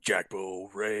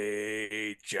Jackbo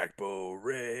Radio.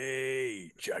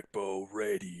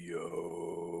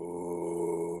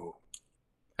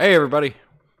 Hey everybody,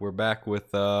 we're back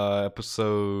with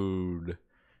episode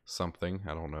something.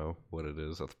 I don't know what it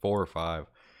is. That's 4 or 5.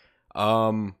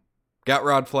 Got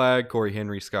Rod Flag, Corey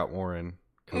Henry, Scott Warren,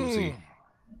 Cozy,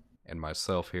 and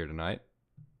myself here tonight.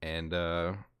 And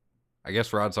I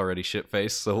guess Rod's already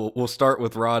shit-faced, so we'll start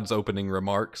with Rod's opening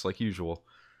remarks like usual.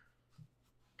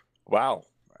 Wow.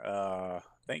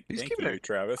 Thank you,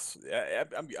 Travis.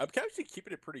 I'm actually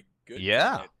keeping it pretty good.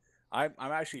 Yeah. I'm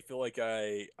actually feel like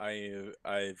I've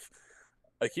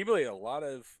accumulated a lot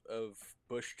of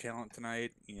Busch talent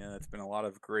tonight. It's been a lot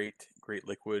of great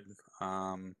liquid.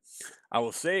 I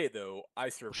will say though, I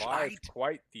survived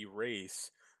quite the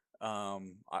race.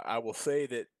 I will say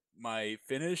that my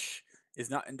finish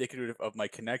is not indicative of my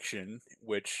connection,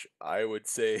 which I would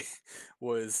say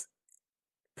was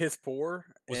piss poor.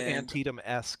 Was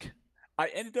Antietam-esque. I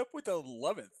ended up with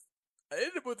 11th. I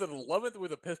ended up with an 11th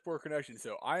with a piss poor connection.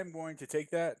 So I'm going to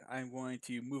take that. I'm going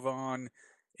to move on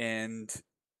and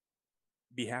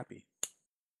be happy.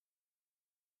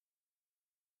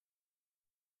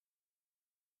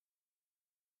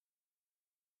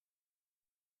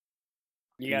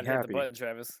 You gotta hit the button,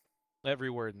 Travis. Every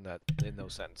word in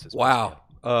those sentences. Wow.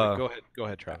 Go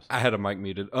ahead, Travis. I had a mic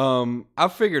muted. I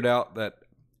figured out that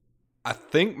I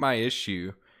think my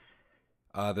issue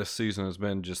this season has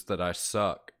been just that I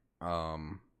suck.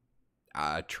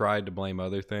 I tried to blame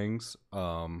other things.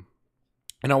 And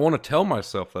I want to tell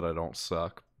myself that I don't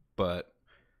suck, but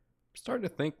I'm starting to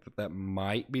think that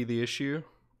might be the issue.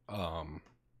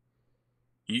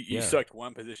 You sucked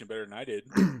one position better than I did.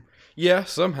 Yeah,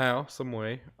 somehow, some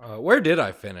way. Where did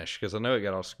I finish? Because I know it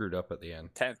got all screwed up at the end.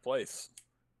 10th place.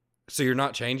 So you're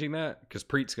not changing that? Because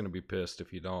Preet's going to be pissed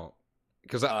if you don't.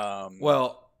 Because I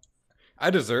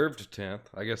deserved 10th.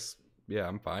 I guess, yeah,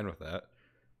 I'm fine with that.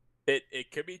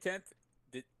 It could be 10th.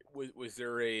 Was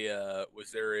there a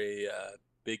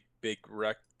big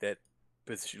wreck that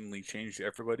positionally changed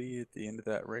everybody at the end of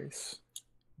that race?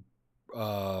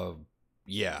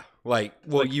 Yeah.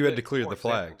 You had to clear the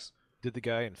flags. Did the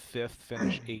guy in 5th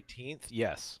finish 18th?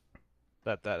 Yes.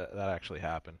 That actually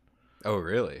happened. Oh,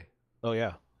 really? Oh,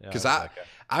 yeah. Because I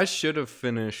should have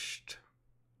finished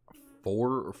 4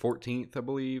 or 14th, I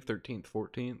believe. 13th,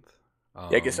 14th.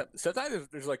 Yeah, I guess sometimes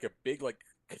there's like a big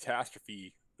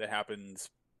catastrophe that happens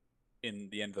in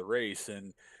the end of the race,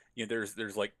 and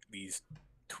there's like these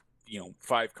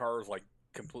 5 cars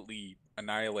completely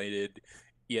annihilated,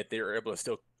 yet they're able to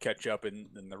still catch up, and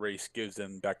the race gives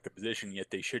them back the position, yet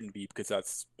they shouldn't be, because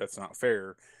that's not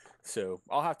fair. So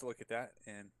I'll have to look at that,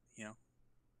 and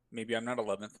maybe I'm not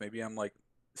 11th, maybe I'm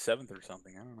 7th or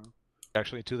something. I don't know.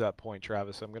 Actually, to that point,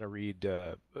 Travis, I'm going to read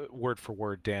word for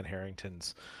word Dan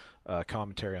Harrington's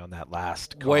commentary on that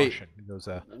last caution. He goes,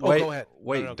 go ahead.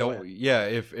 Wait, no, don't. go ahead. Yeah,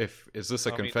 if is this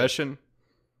a confession?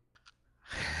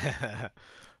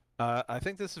 I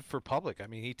think this is for public. I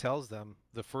mean, he tells them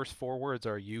the first 4 words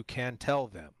are "you can tell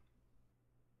them"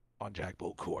 on Jack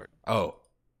Bull Court. Oh.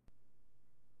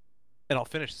 And I'll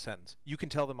finish the sentence. You can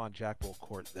tell them on Jack Bull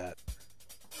Court that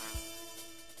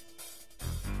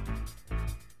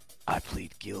I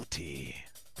plead guilty.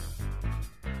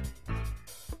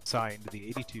 Signed the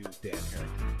 82 Dan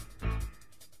Harrington.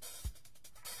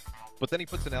 But then he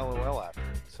puts an LOL after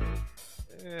it, so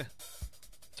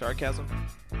sarcasm.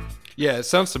 Yeah, it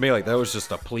sounds to me like that was just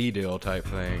a plea deal type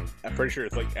thing. I'm pretty sure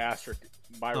it's asterisk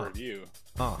my review.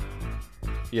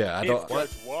 Yeah, I don't.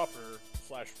 Judge Whopper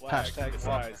 /flag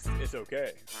decides it's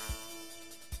okay.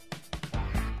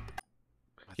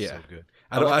 That's so good.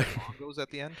 I bongos at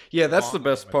the end. Yeah, that's the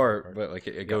best part, but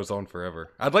it goes on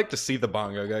forever. I'd like to see the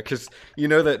bongo guy, because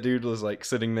that dude was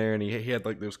sitting there and he had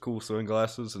those cool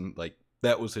sunglasses, and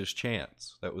that was his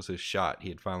chance. That was his shot. He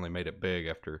had finally made it big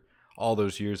after all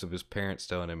those years of his parents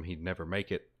telling him he'd never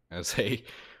make it as a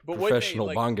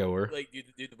professional bongoer. Do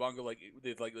the bongo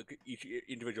each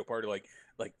individual part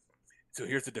so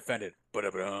here's the defendant.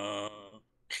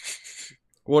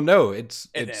 Well, no, it's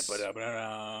then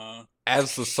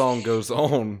as the song goes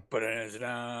on.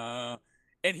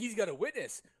 And he's got a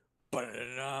witness.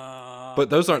 But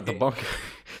those aren't the bongos.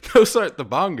 Those aren't the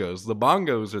bongos. The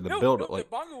bongos are the build-up. The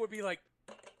bongo would be they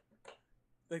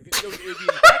would be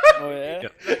oh yeah.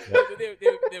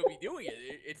 They would be doing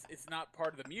it. It's not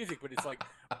part of the music, but it's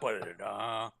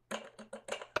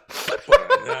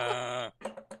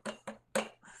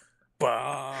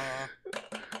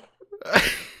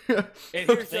And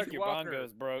here's think your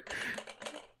bongo's broke.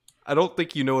 I don't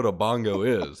think you know what a bongo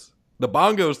is. The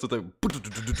bongo's at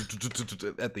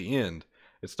the end.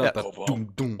 It's not the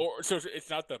doom doom. Or so it's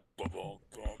not the boom boom.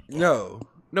 No.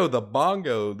 No, the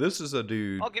bongo. This is a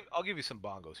dude. I'll give you some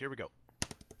bongos. Here we go.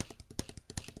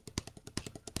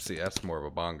 See, that's more of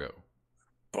a bongo.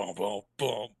 Boom, boom,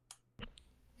 boom.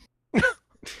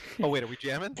 Oh wait, are we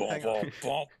jamming? Boom, Hang on.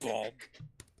 boom, boom,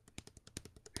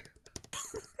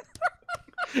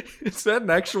 boom. Is that an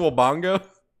actual bongo?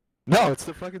 No, it's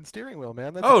the fucking steering wheel,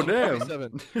 man. That's Oh, a damn.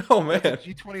 G27. Oh, man. That's a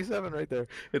G27 right there.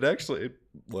 It actually,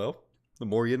 well, the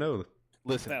more you know.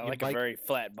 Listen, Sound you like a mic, very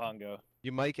flat bongo.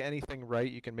 you mic anything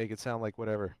right, you can make it sound like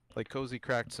whatever. Like Cozy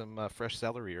cracked some fresh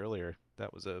celery earlier.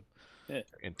 That was a Yeah.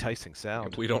 enticing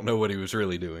sound. We don't know what he was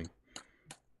really doing.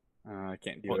 I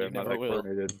can't do Well, it. you I'm not never that will.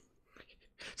 coordinated.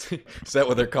 Is that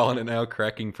what they're calling it now?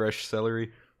 Cracking fresh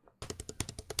celery?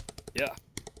 Yeah.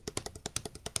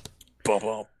 Boom,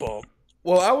 boom, boom.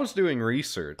 Well, I was doing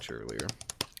research earlier,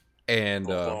 and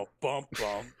Boom, boom,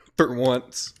 boom. for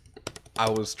once, I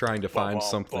was trying to find Boom,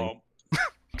 something. boom.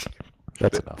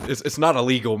 That's enough. It's not a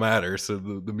legal matter, so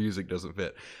the music doesn't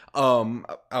fit.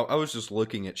 I was just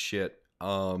looking at shit,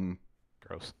 Gross.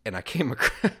 and I came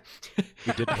across.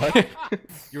 You did what?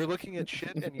 You were looking at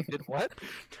shit and you did what?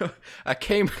 I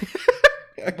came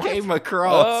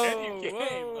across. And you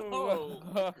came.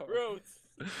 Oh, gross.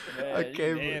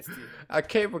 I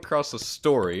came across a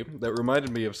story that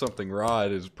reminded me of something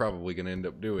Rod is probably going to end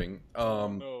up doing.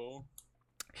 No.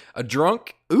 A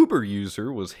drunk Uber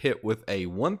user was hit with a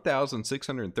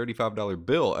 $1,635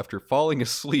 bill after falling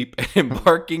asleep and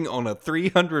embarking on a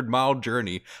 300-mile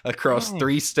journey across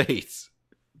 3 states.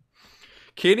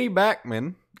 Kenny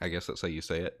Backman, I guess that's how you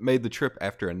say it, made the trip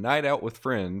after a night out with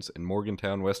friends in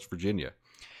Morgantown, West Virginia.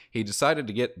 He decided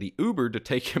to get the Uber to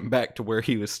take him back to where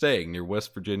he was staying, near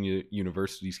West Virginia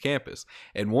University's campus.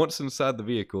 And once inside the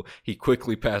vehicle, he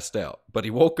quickly passed out. But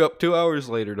he woke up 2 hours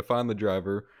later to find the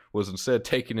driver was instead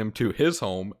taking him to his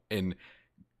home in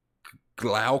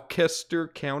Gloucester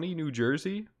County, New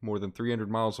Jersey, more than 300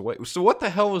 miles away. So what the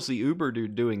hell was the Uber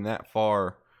dude doing that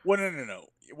far? Well, no.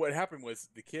 What happened was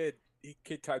the kid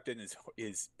typed in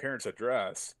his parents'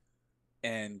 address,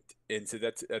 and so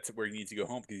that's where he needs to go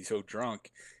home because he's so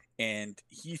drunk. And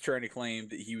he's trying to claim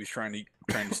that he was trying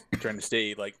to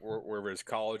stay like wherever his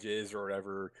college is or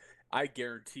whatever. I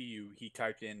guarantee you, he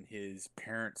typed in his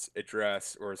parents'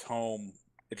 address or his home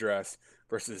address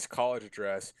versus his college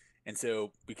address, and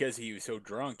so because he was so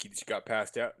drunk, he just got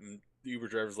passed out. And the Uber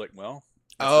driver's like, "Well,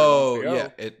 that's where he Oh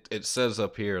wants to yeah, go." it says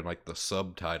up here in like the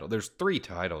subtitle. There's 3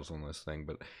 titles on this thing,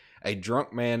 but a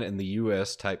drunk man in the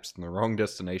U.S. types in the wrong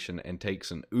destination and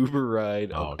takes an Uber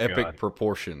ride of Oh, epic God.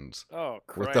 proportions Oh, with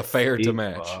Christ. the fare to Be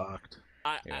match. fucked.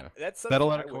 Yeah. That's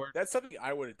Settle something out of court. That's something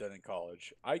I would have done in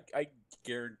college. I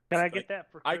guarantee. Can I like, get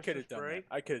that for I Christmas could have done break?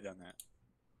 that. I could have done that.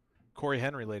 Corey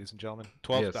Henry, ladies and gentlemen.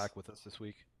 12's Yes. back with us this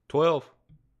week. 12.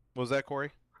 What was that, Corey?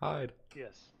 Hide.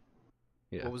 Yes.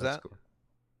 Yeah. What was that's that? cool.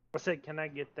 I said, can I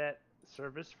get that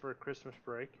service for Christmas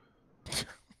break?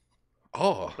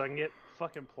 Oh, So I can get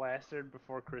fucking plastered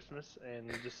before Christmas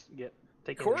and just get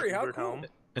taken Corey, how Ubered cool. home.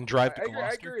 And drive to I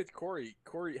Gloucester? agree with Corey.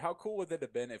 Corey, how cool would that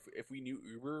have been if we knew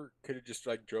Uber could have just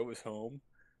like drove us home,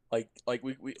 like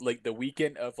we like the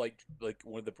weekend of like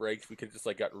one of the breaks we could have just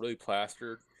like got really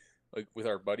plastered, like with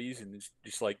our buddies and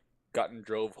just like gotten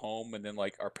drove home, and then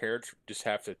like our parents just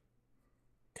have to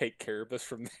take care of us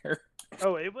from there.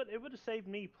 Oh, it would have saved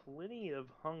me plenty of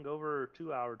hungover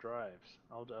 2-hour drives.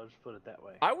 I'll just put it that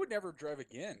way. I would never drive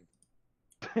again.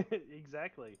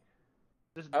 Exactly.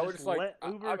 I would just like let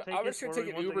Uber I take was us gonna where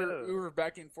take we an want to go. Uber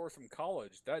back and forth from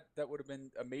college. That would have been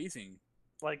amazing.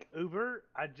 Like Uber,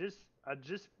 I just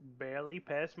barely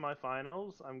passed my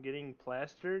finals. I'm getting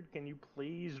plastered. Can you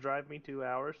please drive me 2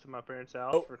 hours to my parents'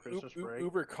 house for Christmas break?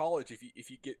 Uber College.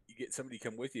 If you get somebody to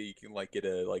come with you, you can like get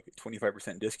a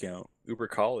 25% discount. Uber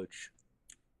College.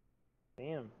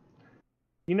 Damn.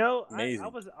 You know, I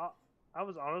Amazing. was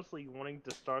honestly wanting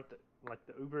to start the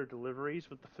Uber deliveries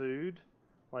with the food.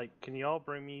 Like, can y'all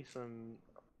bring me some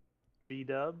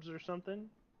B-dubs or something?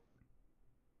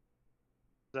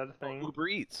 Is that a thing? Uber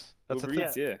Eats. That's Uber a thing.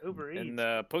 Eats, yeah. Uber And Eats.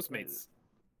 Postmates.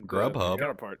 Grubhub.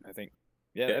 Counterpart, I think.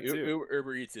 Yeah, that too.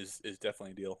 Uber Eats is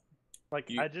definitely a deal. Like,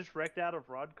 you- I just wrecked out of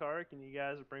Rod Car. Can you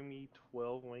guys bring me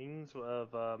 12 wings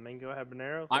of mango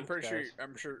habanero? I'm Thanks, pretty sure. guys.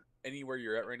 I'm sure anywhere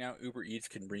you're at right now, Uber Eats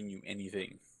can bring you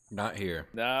anything. Not here.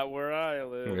 Not where I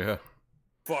live. Yeah.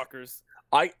 Fuckers.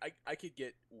 I could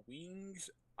get wings.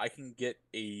 I can get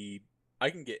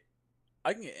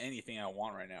anything I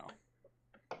want right now.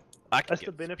 I can That's get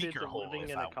the benefits speaker of hole living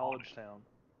if in I a want college it. town.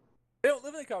 I don't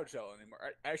live in a college town anymore.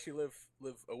 I actually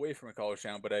live away from a college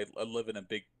town, but I live in a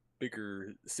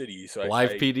bigger city. So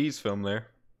Live I, PD's filmed there.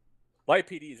 Live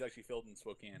PD is actually filmed in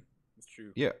Spokane. It's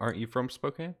true. Yeah, aren't you from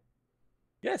Spokane?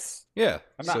 Yes. Yeah.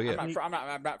 I'm so not. yeah.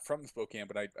 I'm not from Spokane,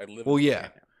 but I live. Well, in yeah.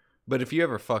 Spokane. But if you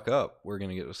ever fuck up, we're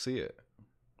gonna get to see it.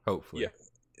 Hopefully. Yeah,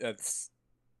 that's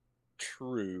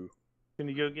true. Can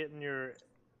you go get in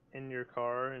your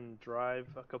car and drive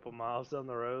a couple miles down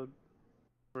the road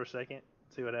for a second?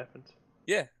 See what happens.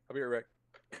 Yeah, I'll be right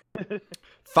back.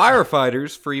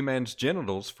 Firefighters free man's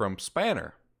genitals from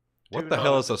spanner. What the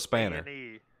hell is a spanner?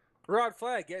 Rod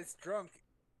Flag gets drunk,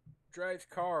 drives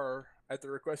car at the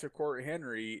request of Corey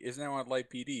Henry, is now on Light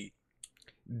PD.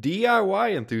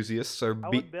 DIY enthusiasts are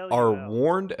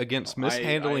warned against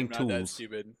mishandling I am not tools. That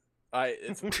stupid.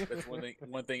 That's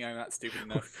one thing I'm not stupid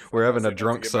enough. We're having a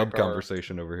drunk sub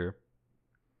conversation over here.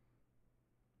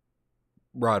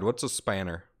 Rod, what's a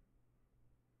spanner?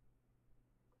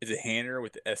 Is it Hanner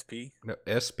with the SP? No,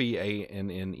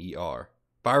 SPANNER.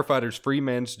 Firefighters free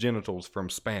men's genitals from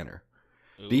spanner.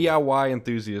 Ooh. DIY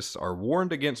enthusiasts are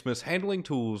warned against mishandling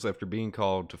tools after being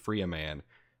called to free a man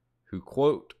who,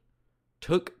 quote,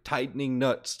 took tightening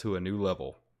nuts to a new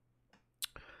level.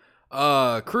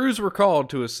 Crews were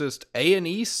called to assist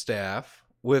A&E staff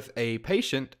with a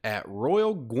patient at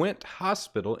Royal Gwent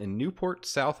Hospital in Newport,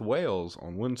 South Wales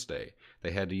on Wednesday.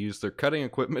 They had to use their cutting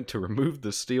equipment to remove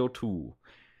the steel tool.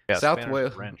 Yeah, South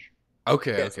Wales wrench.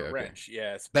 Okay. Wrench.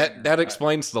 Yeah, that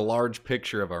explains the large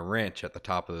picture of a wrench at the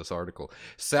top of this article.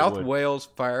 South Wales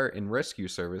Fire and Rescue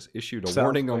Service issued a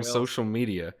warning on social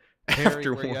media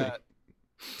after warning.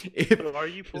 Are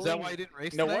you pulling? Is that why you didn't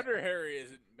race? No today? wonder Harry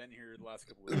hasn't been here the last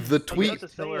couple of weeks. The tweet.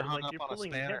 You're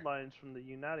pulling headlines from the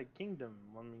United Kingdom.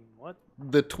 I mean, what?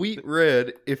 The tweet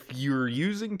read, "If you're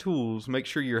using tools, make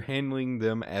sure you're handling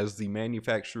them as the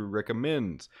manufacturer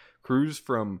recommends." Crews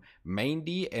from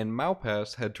Mandy and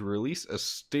Malpass had to release a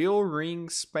steel ring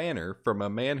spanner from a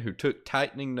man who took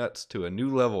tightening nuts to a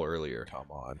new level earlier. Come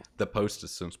on. The post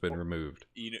has since been removed.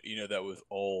 You know that was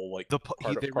all like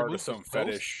part of some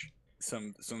fetish.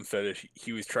 Some fetish.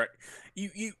 He was trying.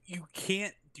 You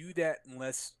can't do that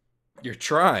unless you're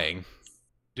trying.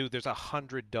 Dude, there's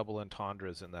 100 double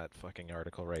entendres in that fucking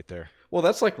article right there. Well,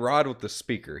 that's like Rod with the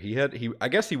speaker. I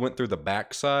guess he went through the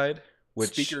backside.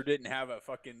 Which speaker didn't have a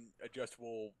fucking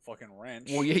adjustable fucking wrench.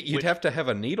 Well, you'd have to have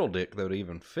a needle dick though to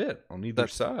even fit on either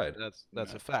side.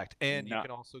 That's a fact. And you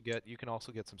can also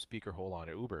get some speaker hole on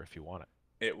Uber if you want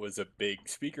it. It was a big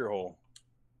speaker hole.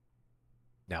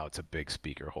 Now it's a big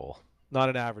speaker hole. Not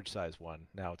an average size one.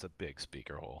 Now it's a big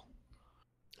speaker hole.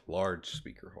 Large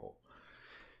speaker hole.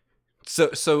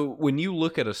 So when you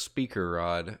look at a speaker,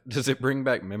 Rod, does it bring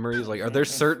back memories? Like, are there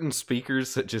certain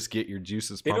speakers that just get your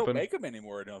juices pumping? They don't make them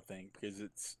anymore, I don't think, because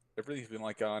everything's been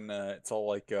like on. It's all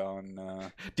like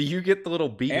on. Do you get the little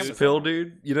Beats Amazon. pill,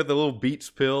 dude? You know the little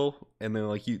Beats pill, and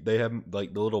then they have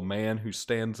like the little man who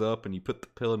stands up, and you put the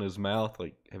pill in his mouth.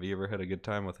 Like, have you ever had a good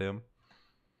time with him?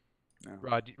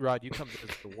 No. Rod, you come to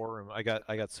the war room. I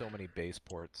got so many base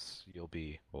ports. You'll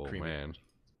be man.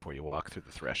 Before you walk through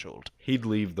the threshold. He'd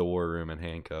leave the war room in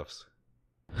handcuffs.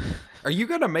 Are you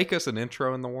going to make us an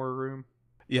intro in the war room?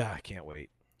 Yeah, I can't wait.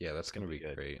 Yeah, that's going to be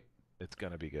great. It's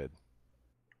going to be good.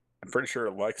 I'm pretty sure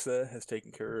Alexa has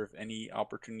taken care of any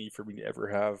opportunity for me to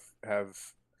ever have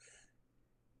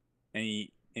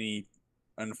any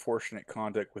unfortunate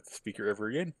contact with the speaker ever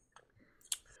again.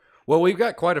 Well, we've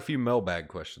got quite a few mailbag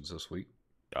questions this week.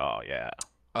 Oh, yeah.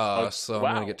 So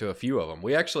I'm going to get to a few of them.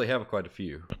 We actually have quite a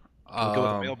few. Can we go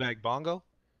with the mailbag bongo?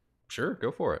 Sure,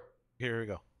 go for it. Here we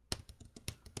go.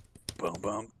 Bum,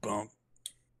 bum, bum.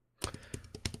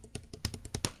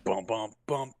 Bum, bum,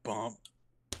 bum, bum.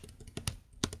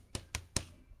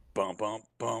 Bum, bum,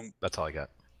 bum. That's all I got.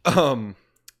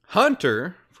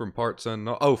 Hunter from Parts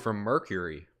Unknown. Oh, from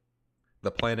Mercury.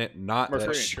 The planet, not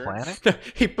Mercury that planet.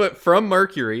 He put from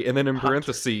Mercury, and then in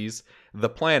parentheses, the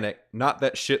planet, not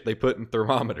that shit they put in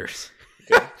thermometers.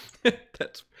 Okay.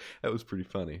 That was pretty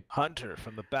funny. Hunter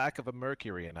from the back of a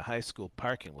Mercury in a high school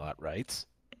parking lot writes,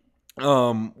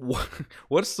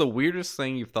 what's the weirdest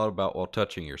thing you've thought about while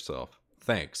touching yourself?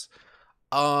 Thanks.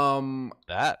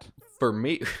 That for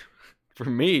me,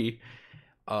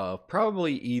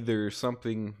 probably either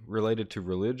something related to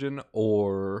religion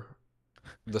or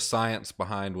the science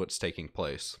behind what's taking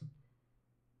place.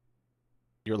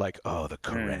 You're like, oh, the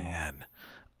Quran.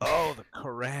 Oh, the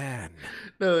Quran.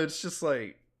 No, it's just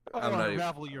like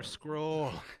unravel your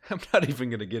scroll. I'm not even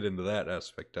going to get into that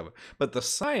aspect of it. But the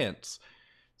science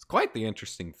is quite the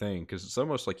interesting thing because it's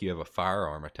almost like you have a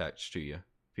firearm attached to you,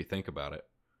 if you think about it.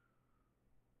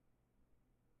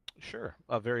 Sure.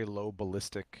 A very low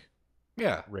ballistic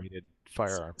rated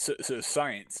firearm. So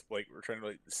science, like we're trying to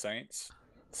like science.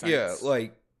 Yeah,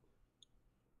 like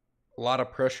a lot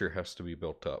of pressure has to be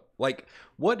built up. Like,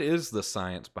 what is the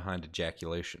science behind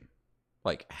ejaculation?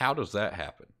 Like, how does that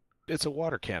happen? It's a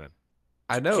water cannon.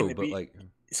 I know, but like,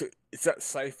 so is that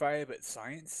sci-fi but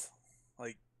science?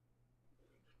 Like,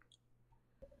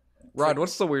 Rod,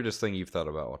 what's the weirdest thing you've thought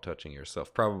about while touching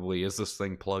yourself? Probably, is this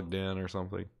thing plugged in or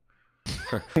something?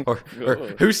 or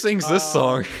who sings this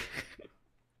song?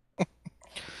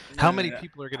 How many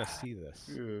people are gonna see this?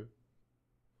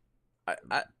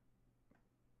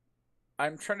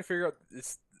 I'm trying to figure out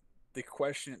the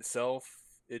question itself.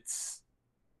 It's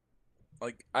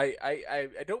like I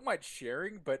don't mind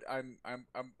sharing, but I'm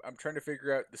trying to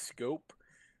figure out the scope.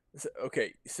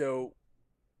 Okay, so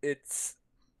it's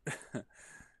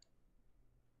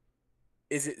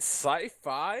is it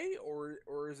sci-fi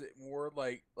or is it more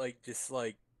like just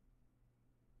like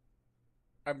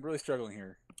I'm really struggling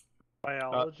here.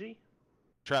 Biology?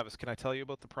 Travis, can I tell you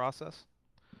about the process?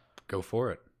 Go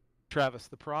for it. Travis,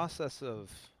 the process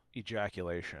of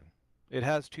ejaculation, it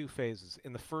has two phases.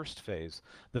 In the first phase,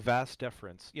 the vas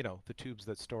deferens, the tubes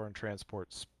that store and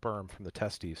transport sperm from the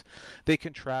testes, they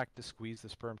contract to squeeze the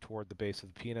sperm toward the base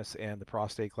of the penis and the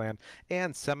prostate gland,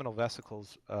 and seminal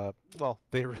vesicles,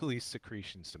 they release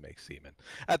secretions to make semen.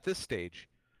 At this stage,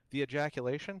 the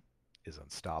ejaculation is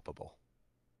unstoppable.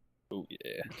 Oh,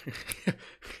 yeah.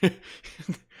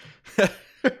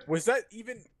 Was that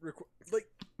even like?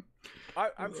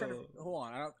 I'm trying to hold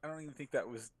on. I don't even think that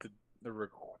was the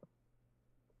record.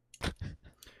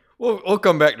 We'll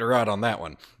come back to Rod on that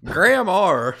one. Graham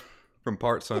R. from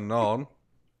Parts Unknown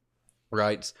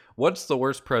writes, "What's the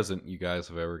worst present you guys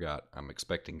have ever got? I'm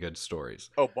expecting good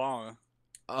stories." Obama.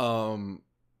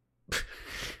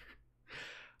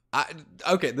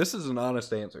 Okay, this is an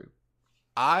honest answer.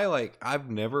 I've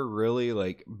never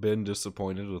really been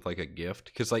disappointed with a gift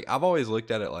because I've always looked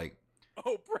at it like,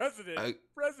 oh, president.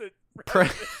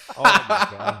 Oh my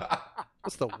god,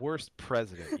 what's the worst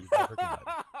president you've ever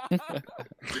gotten?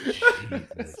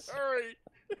 Jesus. Sorry.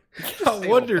 I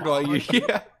wondered why you.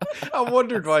 Yeah, I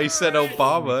wondered why you said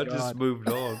Obama. Oh Just moved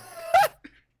on.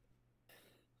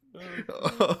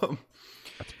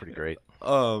 That's pretty great.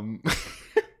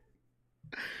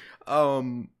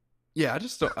 Yeah,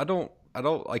 I don't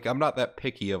I'm not that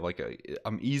picky of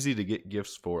I'm easy to get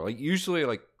gifts for.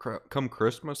 Usually come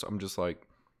Christmas, I'm just a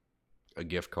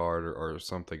gift card or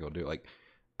something will do.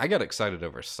 I got excited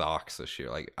over socks this year.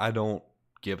 I don't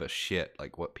give a shit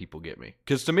what people get me.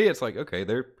 Cuz to me it's okay,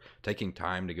 they're taking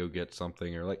time to go get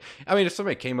something or if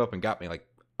somebody came up and got me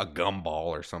a gumball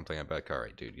or something, I'd be all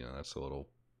right, dude, that's a little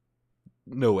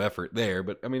no effort there.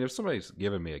 But if somebody's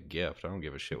giving me a gift, I don't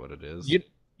give a shit what it is.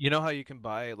 You know how you can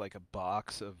buy a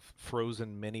box of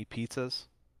frozen mini pizzas?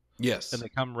 Yes. And they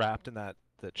come wrapped in that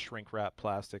shrink wrap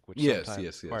plastic, which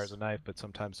sometimes requires a knife, but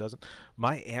sometimes doesn't.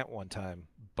 My aunt one time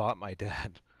bought my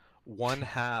dad one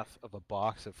half of a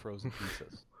box of frozen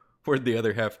pizzas. Where'd the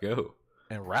other half go?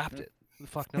 And wrapped it. Who the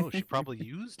fuck knows? She probably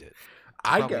used it.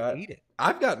 I've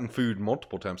gotten food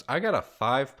multiple times. I got a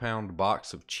 5-pound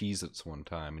box of Cheez-Its one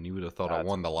time, and you would have thought I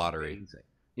won the lottery. Amazing.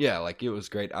 Yeah, it was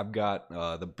great. I've got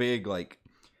the big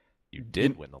You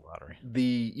did win the lottery.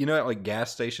 At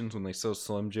gas stations when they sell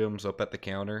Slim Jims up at the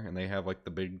counter and they have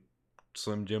the big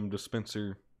Slim Jim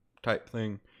dispenser type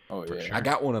thing. Oh, yeah. Sure. I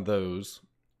got one of those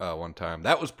one time.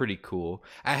 That was pretty cool.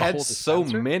 I had so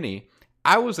many.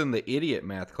 I was in the idiot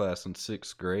math class in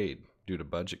 6th grade due to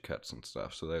budget cuts and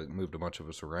stuff, so they moved a bunch of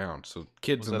us around. So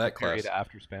kids in that class.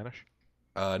 After Spanish?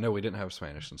 No, we didn't have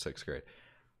Spanish in 6th grade.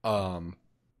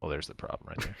 Well, there's the problem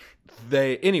right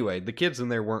there. The kids in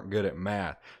there weren't good at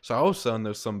math. So I was selling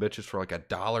those some bitches for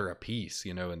 $1 a piece,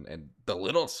 and the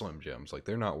little Slim Jims,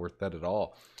 they're not worth that at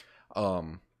all.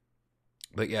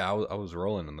 But yeah, I was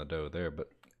rolling in the dough there.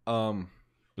 But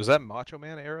was that Macho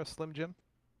Man era Slim Jim?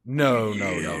 No.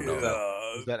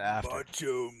 Was that after?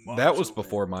 Macho That was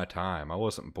before my time. I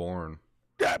wasn't born.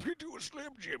 Happy to a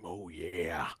Slim Jim, oh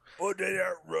yeah. Oh,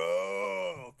 that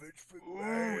rough. It's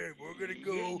man. We're gonna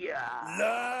go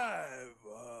live.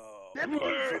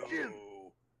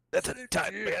 That's a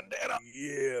tight bandana.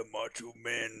 Yeah, Macho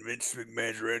Man, Vince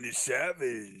McMahon's Randy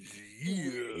Savage.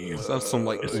 Yeah. Sounds some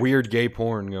weird gay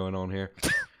porn going on here.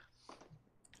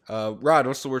 Rod,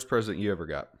 what's the worst present you ever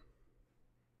got?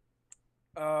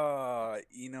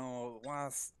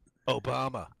 Last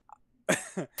Obama.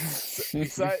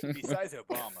 besides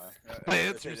Obama, My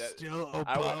answer's still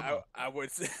Obama. I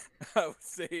would say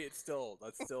that's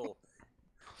still.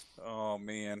 Oh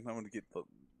man, I'm gonna get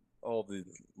all the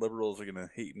liberals are gonna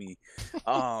hate me.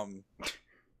 I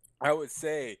would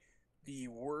say the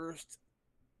worst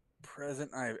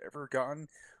present I've ever gotten.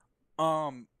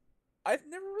 I've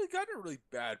never really gotten a really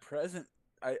bad present.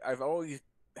 I've always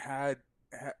had.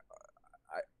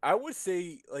 I would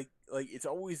say like it's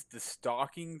always the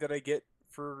stocking that I get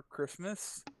for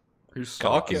Christmas. Who's Got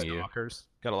a lot of stalking you? stalkers.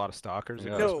 Got a lot of stalkers.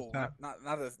 Yeah. at No, Christmas time?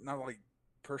 not like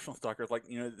personal stalkers. Like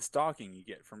the stocking you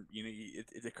get from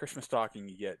it's a Christmas stocking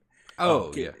you get. Oh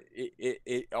Okay, yeah.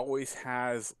 It always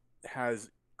has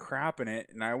crap in it,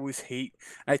 and I always hate.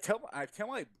 I tell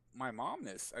my mom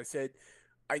this. I said,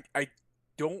 I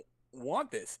don't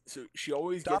want this. So she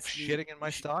always Stop gets me, shitting in my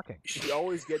stocking. She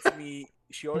always gets me.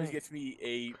 She always gets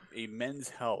me a Men's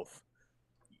Health.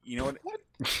 You know what?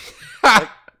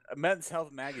 A Men's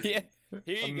Health magazine. Yeah.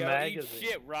 Here you A go. magazine. Eat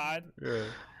shit, Rod. Yeah.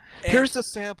 And- Here's a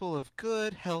sample of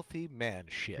good, healthy man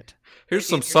shit. Here's It-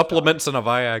 some it- it's supplements and a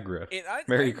Viagra. and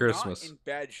Merry I'm Christmas. Not in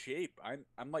bad shape.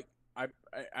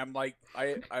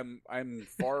 I'm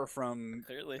far from.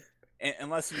 Clearly.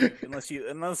 Unless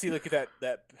you look at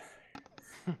that.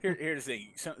 Here's the thing.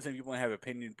 Some people have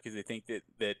opinion because they think that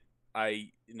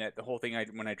the whole thing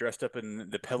when I dressed up in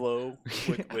the pillow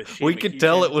with Shane We could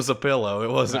tell McKeon- it was a pillow.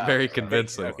 It wasn't Wow. very Okay,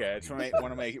 convincing. Okay, I just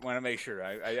want to make sure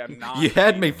I'm not. You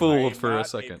had me I fooled am for a not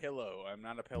second. pillow. I'm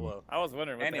not a pillow. I was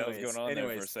wondering what the hell was going on there for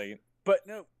a anyways. second. But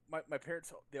no, my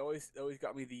parents they always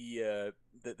got me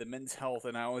the Men's Health,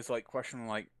 and I always like questioning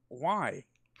like why.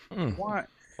 Hmm. Why?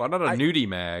 Why not a I- nudie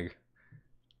mag?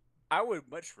 I would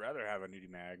much rather have a nudie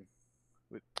mag,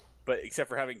 but except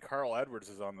for having Carl Edwards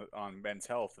is on Men's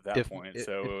Health at that point.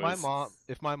 So it my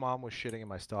was- mom was shitting in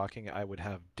my stocking, I would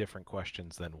have different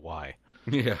questions than why,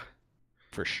 Yeah.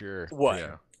 for sure. what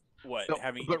Yeah. what No,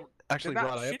 having but actually, they're not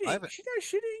Rod, I shitting. have She's not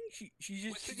shitting. She's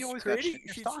just said you she's always got shit creating. in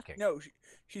your she's, stocking. No,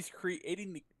 she's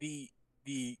creating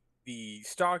the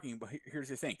stocking. But here's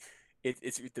the thing: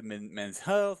 it's with the Men's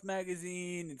Health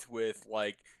magazine. It's with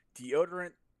like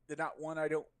deodorant. The not one I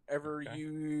don't ever Okay.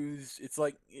 use. It's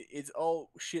like it's all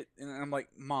shit, and I'm like,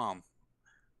 Mom,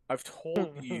 I've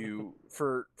told you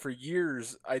for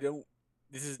years I don't.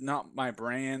 This is not my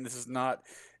brand. This is not.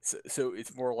 So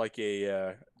it's more like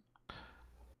a.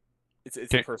 It's a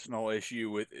Okay. personal issue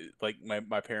with like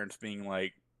my parents being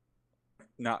like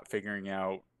not figuring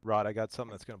out. Rod, I got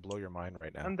something that's going to blow your mind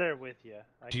right now. I'm there with you.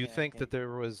 Do you think that there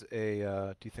was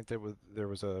a? Do you think there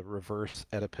was a reverse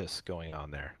Oedipus going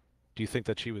on there? Do you think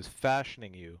that she was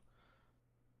fashioning you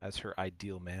as her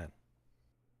ideal man?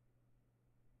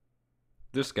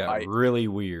 This got I- really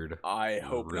weird. I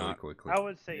hope really not. quickly. I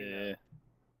would say Yeah. no.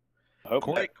 I hope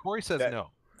Corey, not. Corey says that-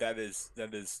 no. That is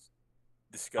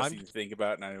disgusting to think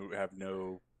about, and I have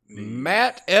no. need.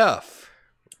 Matt F.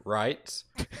 writes,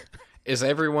 "Is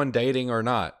everyone dating or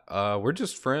not? We're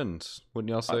just friends. Wouldn't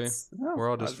y'all say? No, We're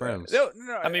all just friends." No.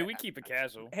 I mean, we keep it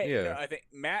casual. Hey, Yeah. no, I think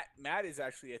Matt is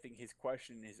actually. I think his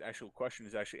actual question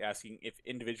is actually asking if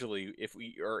individually if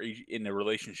we are in a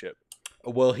relationship.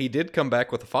 Well, he did come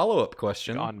back with a follow-up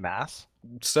question On mass?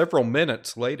 several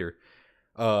minutes later,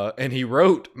 and he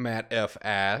wrote, Matt F.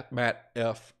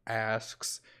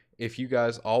 asks, if you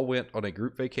guys all went on a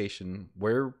group vacation,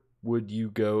 where would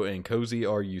you go? And Cozy,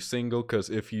 are you single?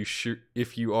 Because if you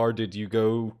are, did you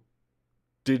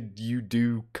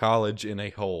do college in a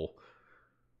hole?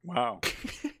 Wow.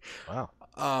 Wow.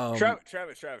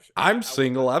 Travis. I'm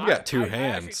single. I've got two I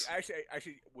hands.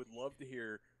 actually would love to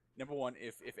hear. Number one,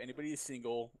 if anybody is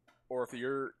single, or if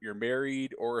you're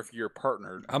married, or if you're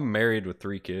partnered, I'm married with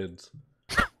 3 kids.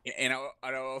 and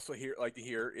I'd also like to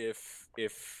hear if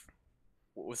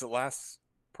what was the last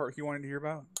part you wanted to hear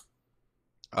about?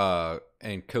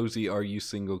 And Cozy, are you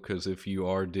single? Because if you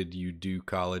are, did you do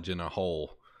college in a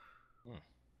hole?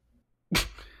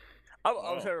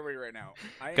 I'll tell everybody right now.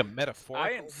 Like a metaphorical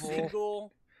I am role?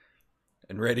 single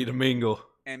And ready to mingle.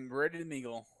 and ready to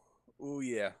mingle. Ooh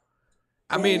yeah.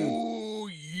 I mean, Ooh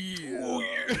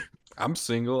yeah. I'm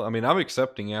single. I mean, I'm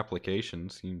accepting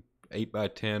applications.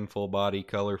 8x10 full body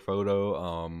color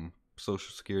photo,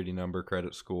 social security number,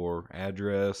 credit score,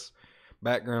 address,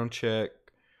 background check,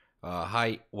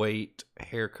 height, weight,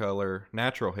 hair color,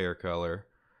 natural hair color,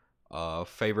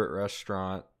 favorite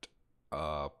restaurant,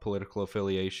 political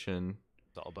affiliation,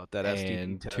 It's all about that STD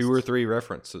and test. 2 or 3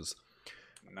 references.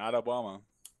 Not Obama.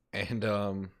 And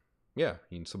yeah,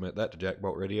 you can submit that to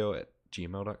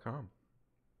jackboltradio@gmail.com.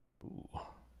 Ooh.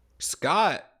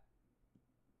 Scott.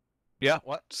 Yeah,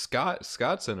 what?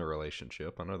 Scott's in a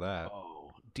relationship. I know that.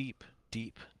 Oh, deep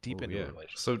Ooh, into a yeah.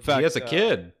 relationship. So In he fact, has a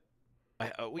kid.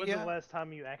 When's yeah. the last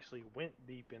time you actually went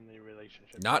deep in the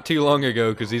relationship? Not too long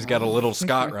ago, because he's got a little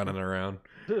Scott running around.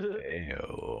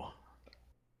 Ew.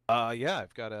 Yeah,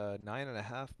 I've got a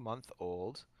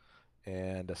 9.5-month-old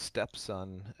and a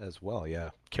stepson as well. Yeah,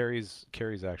 Carrie's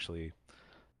actually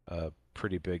a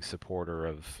pretty big supporter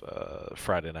of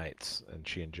Friday nights, and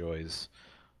she enjoys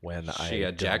when She a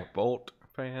don't- Jack Bolt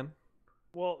fan?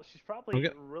 Well, she's probably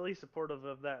Okay. really supportive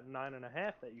of that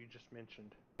 9.5 that you just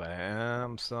mentioned.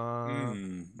 Bam,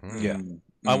 son. Yeah.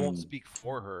 I won't speak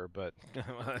for her, but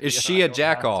Is yeah, she I a don't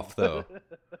jack have to. off though?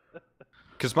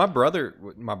 Because my brother,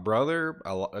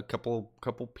 a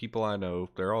couple people I know,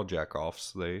 they're all jack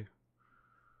offs.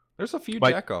 There's a few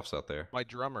My- jack offs out there. My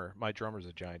drummer's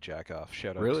a giant jack off.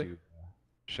 Really?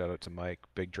 Shout out to Mike,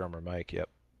 big drummer Mike. Yep.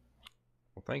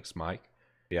 Well, thanks, Mike.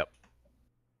 Yep.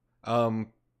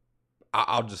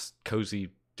 I'll just Cozy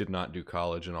did not do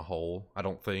college in a hole. I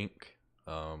don't think.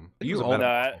 it You was a all,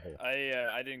 medical- No,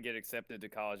 I didn't get accepted to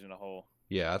college in a hole.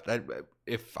 yeah.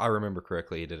 If I remember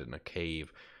correctly, he did it in a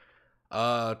cave.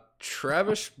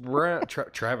 Travis Brown.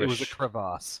 Travis. It was a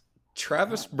crevasse.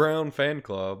 Travis Brown fan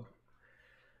club.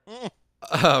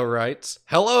 Writes,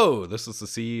 hello, this is the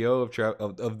CEO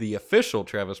of the official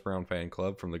Travis Brown fan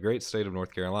club from the great state of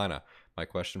North Carolina. My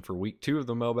question for week 2 of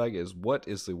the mailbag is, what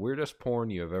is the weirdest porn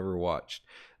you have ever watched?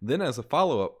 Then as a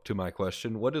follow-up to my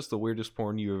question, what is the weirdest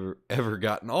porn you've ever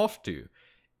gotten off to?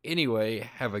 Anyway,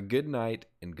 have a good night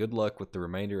and good luck with the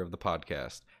remainder of the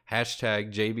podcast.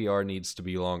 Hashtag JBR needs to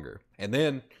be longer. And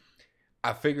then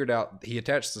I figured out he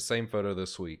attached the same photo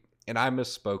this week, and I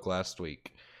misspoke last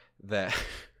week that...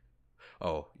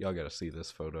 Oh, y'all got to see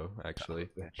this photo, actually,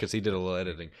 because he did a little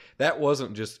editing. That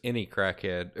wasn't just any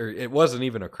crackhead, or it wasn't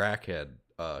even a crackhead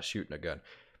shooting a gun.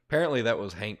 Apparently, that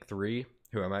was Hank 3,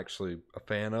 who I'm actually a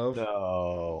fan of.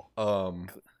 No.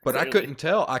 But I Clearly. couldn't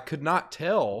tell. I could not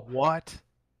tell. What?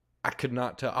 I could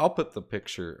not tell. I'll put the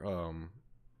picture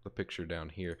down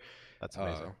here That's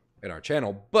amazing. in our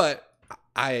channel. But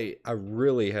I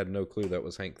really had no clue that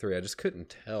was Hank 3. I just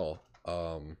couldn't tell.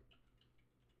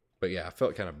 But yeah, I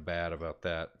felt kind of bad about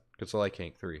that because I like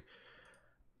Hank 3.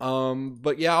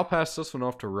 But yeah, I'll pass this one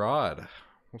off to Rod.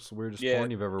 What's the weirdest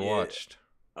porn you've ever watched?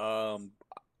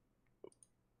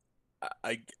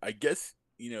 I guess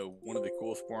one of the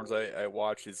coolest porns I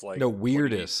watch is like No,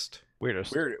 weirdest.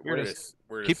 Weirdest. weirdest.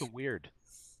 Keep it weird.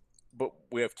 But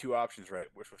we have two options, right?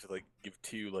 We're supposed to like give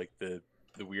two, like the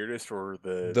weirdest or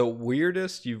the The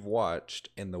weirdest you've watched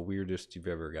and the weirdest you've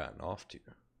ever gotten off to.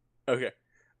 Okay.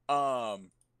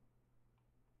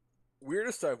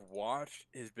 Weirdest I've watched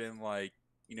has been like,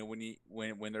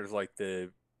 when there's like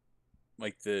the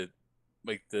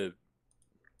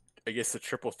I guess the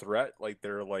triple threat, like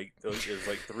they're like there's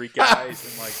like 3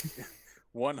 guys in like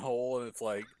one hole, and it's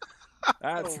like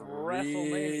that's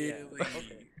WrestleMania. really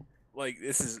Okay. like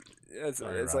it's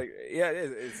Sorry, Rob. like, yeah, it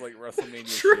is. It's like WrestleMania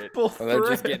shit. Triple Well, they're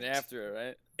just threat. getting after it,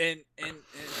 right? And it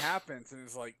happens, and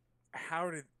it's like, how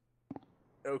did?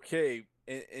 Okay,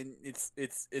 and it's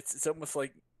almost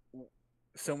like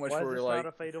so much Why is where this you're like,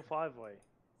 not a fatal 5-way?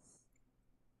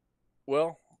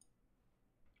 well,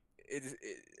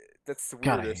 that's the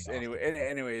Gotta weirdest hang off anyway.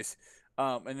 Anyways,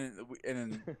 and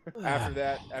then after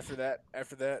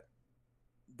that,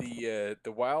 the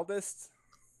wildest.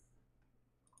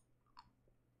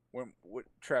 What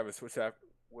Travis?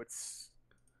 What's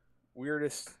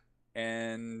weirdest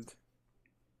and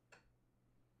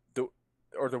the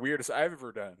weirdest I've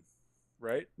ever done,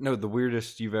 right? No, the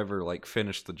weirdest you've ever like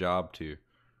finished the job to.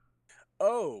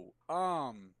 Oh,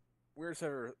 weirdest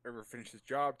I've ever finished this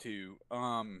job to.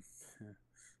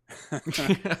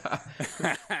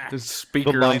 The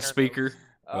speaker liner on notes. speaker.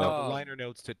 No, the Um, liner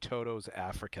notes to Toto's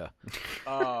Africa.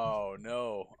 Oh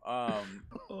no.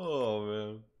 Oh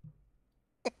man.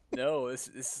 No. This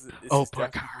is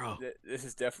Porcaro. this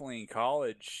is definitely in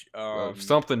college.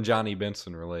 Something Johnny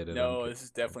Benson related. No, this is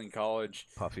definitely in college.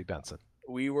 Puffy Benson.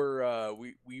 We were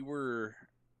we were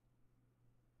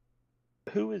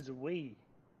Who is we?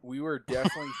 we were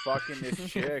definitely fucking this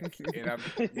chick, and I'm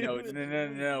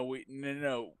no.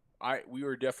 We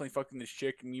were definitely fucking this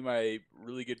chick. Me, and my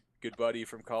really good buddy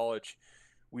from college,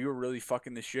 we were really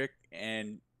fucking this chick,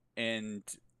 and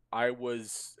I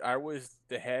was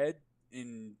the head,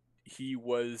 and he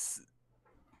was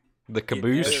The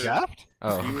caboose. The Shaft?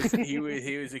 Oh, he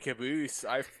was a caboose.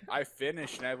 I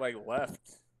finished and I like left.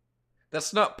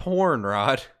 that's not porn,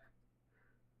 Rod.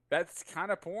 That's kind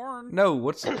of porn. No,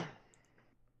 what's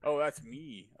Oh, that's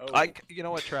me. Oh, You know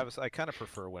what, Travis? I kind of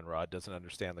prefer when Rod doesn't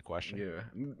understand the question. yeah?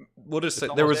 We'll just say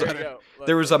It's there was almost there a, you go.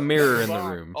 there was a Let's mirror move in the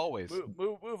on. room. Always.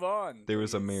 Move on. There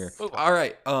was a please. mirror. Move on. All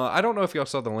right. I don't know if y'all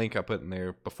saw the link I put in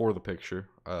there before the picture,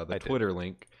 the I did. Twitter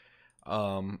link.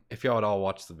 If y'all had all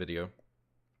watched the video.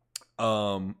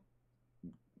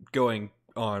 Going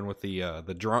on with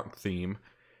the drunk theme,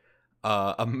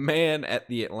 a man at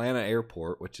the Atlanta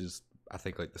airport, which is I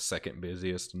think like the second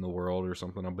busiest in the world or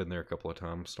something. I've been there a couple of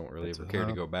times. Don't really That's ever a care to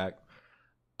hub. go back.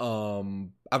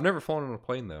 I've never flown on a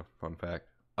plane though. Fun fact.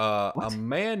 A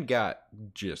man got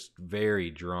just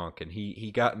very drunk, and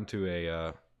he got into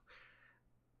a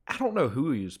I don't know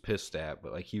who he was pissed at,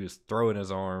 but like he was throwing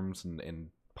his arms and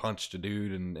punched a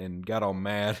dude and got all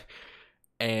mad.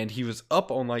 And he was up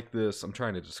on like this, I'm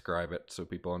trying to describe it so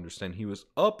people understand. He was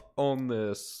up on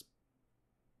this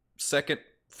second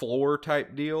floor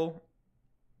type deal,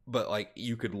 but like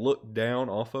you could look down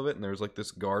off of it and there was like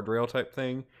this guardrail type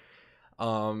thing.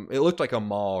 It looked like a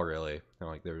mall, really.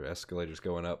 Like there were escalators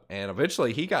going up. And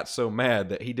eventually he got so mad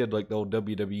that he did like the old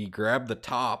WWE, grab the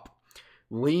top,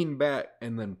 lean back,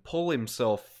 and then pull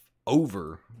himself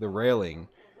over the railing.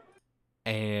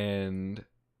 And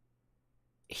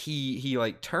he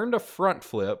like turned a front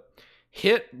flip,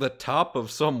 hit the top of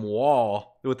some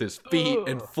wall with his feet,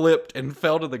 and flipped and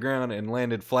fell to the ground and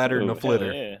landed flatter than a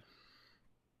flitter. Yeah.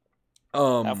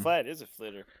 How How flat is a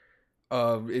flitter?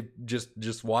 It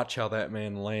just watch how that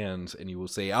man lands, and you will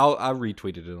see. I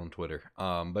retweeted it on Twitter.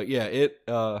 But yeah,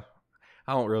 I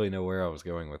don't really know where I was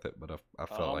going with it, but I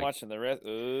felt I'm like watching the rest.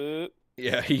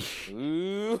 yeah, he.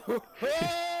 Ooh.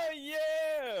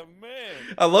 Yeah, man.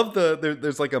 I love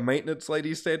there's like a maintenance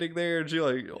lady standing there, and she's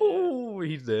like, oh,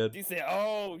 he's dead. He said,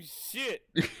 "Oh shit."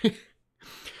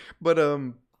 But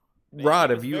Man, Rod,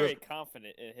 he have was you? very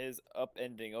confident in his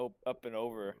upending, up and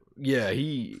over. Yeah,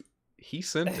 he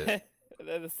sent it. And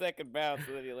then the second bounce,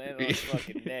 and then he landed on his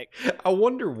fucking neck. I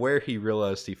wonder where he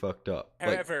realized he fucked up. Have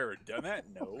Like, I ever done that?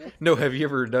 No. no, have you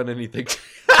ever done anything?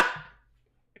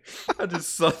 I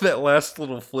just saw that last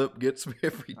little flip gets me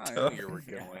every I know time. you were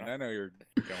going. I know you're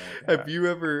going with that. Have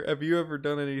you ever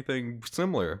done anything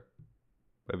similar?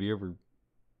 Have you ever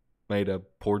made a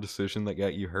poor decision that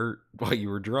got you hurt while you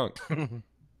were drunk?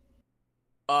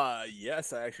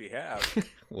 Yes, I actually have.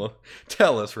 Well,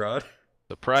 tell us, Rod.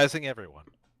 Surprising everyone.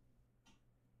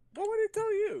 What would it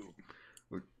tell you?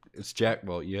 It's Jack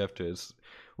Bolt. You have to. It's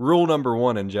rule number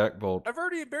 1 in Jack Bolt. I've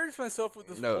already embarrassed myself with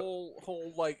this No.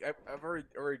 whole like I've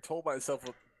already told myself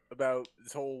about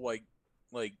this whole like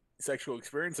sexual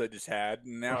experience I just had,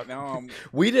 and now I'm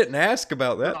We didn't ask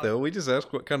about that though. We just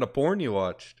asked what kind of porn you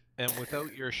watched. And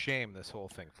without your shame, this whole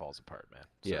thing falls apart, man.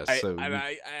 So- Yes. I, So I, you-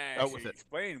 I Out with actually it.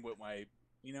 explained what my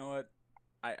you know what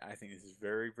I think this is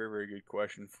very very very good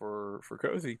question for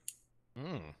Cozy.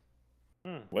 Mm.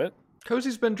 What?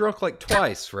 Cozy's been drunk like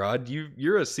twice, Rod.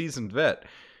 You're a seasoned vet.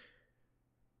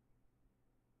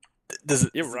 Does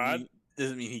it? Yeah, does it Rod. mean-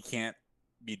 doesn't mean he can't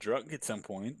be drunk at some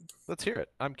point. Let's hear it.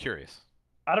 I'm curious.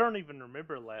 I don't even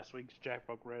remember last week's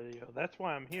Jackbook Radio. That's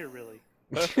why I'm here, really.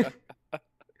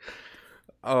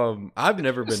 I've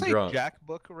never Did you been say drunk. Jack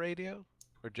Book Radio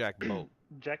or Jack Bolt?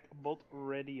 Jackbook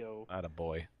Radio. Not a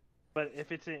boy. But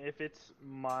if it's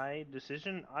my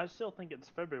decision, I still think it's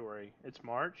February. It's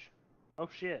March. Oh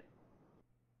shit.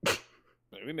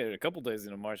 We made it a couple days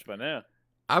into March by now.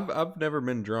 I've never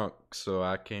been drunk, so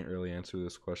I can't really answer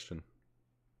this question.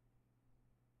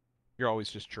 You're always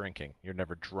just drinking. You're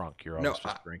never drunk. You're No, always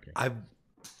just drinking.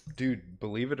 Dude,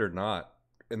 believe it or not,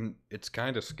 and it's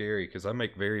kind of scary because I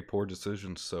make very poor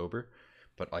decisions sober,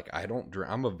 but like I don't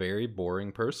drink. I'm a very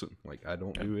boring person. Like I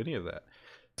don't do any of that.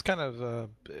 It's kind of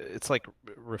it's like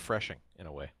refreshing in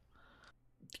a way.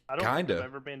 I don't think Kinda. I've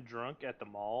ever been drunk at the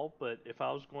mall, but if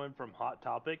I was going from Hot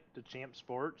Topic to Champ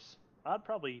Sports, I'd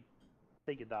probably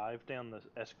take a dive down the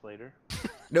escalator.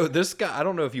 No, this guy. I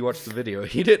don't know if you watched the video.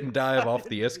 He didn't dive off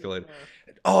the escalator.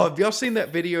 Oh, have y'all seen that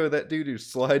video of that dude who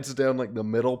slides down like the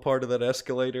middle part of that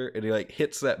escalator and he like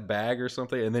hits that bag or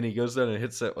something, and then he goes down and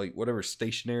hits that like whatever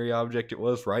stationary object it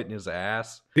was right in his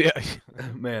ass? Yeah.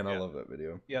 Man, I Yeah. love that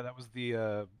video. Yeah, that was the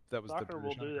Soccer will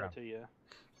British do that Underground. to you.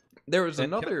 There was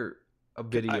And can I- another a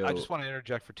video. I just want to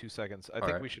interject for 2 seconds. I All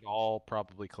think right. we should all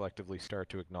probably collectively start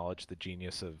to acknowledge the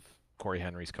genius of Corey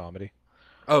Henry's comedy.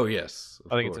 Oh yes,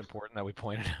 of I think course. it's important that we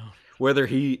point it out. Whether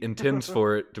he intends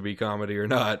for it to be comedy or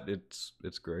not, it's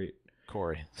great.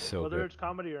 Corey, so Whether good. it's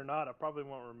comedy or not, I probably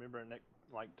won't remember it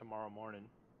like tomorrow morning.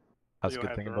 That's So a you'll good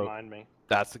have thing to about remind me.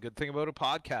 that's the good thing about a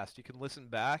podcast. You can listen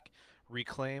back,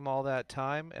 reclaim all that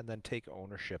time, and then take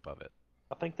ownership of it.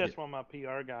 I think that's why my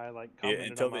PR guy Yeah, commented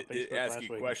until on my they Facebook ask last you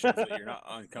week. questions that you're not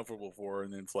uncomfortable for,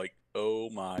 and then it's like, oh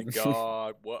my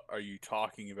god, what are you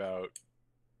talking about?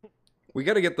 We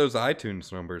got to get those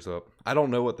iTunes numbers up. I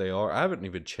don't know what they are. I haven't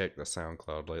even checked the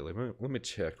SoundCloud lately. Let me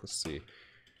check. Let's see.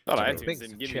 Thought Sorry. iTunes Things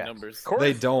didn't to give you check. numbers.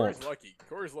 They don't. Corey's lucky.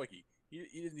 Corey's lucky.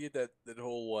 He didn't get that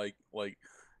whole like,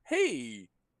 hey,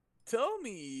 tell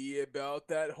me about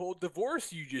that whole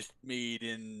divorce you just made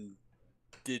and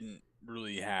didn't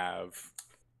really have.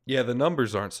 Yeah, the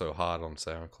numbers aren't so hot on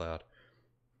SoundCloud.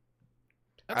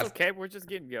 That's okay. We're just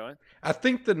getting going. I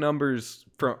think the numbers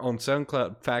on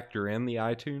SoundCloud factor in the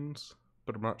iTunes,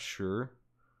 but I'm not sure.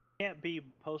 Can't be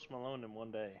Post Malone in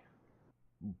one day.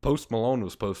 Post Malone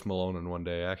was Post Malone in one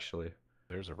day, actually.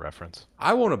 There's a reference.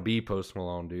 I want to be Post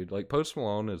Malone, dude. Like, Post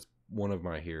Malone is one of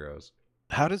my heroes.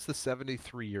 How does the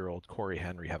 73-year-old Corey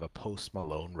Henry have a Post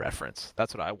Malone reference?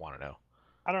 That's what I want to know.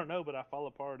 I don't know, but I fall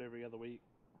apart every other week.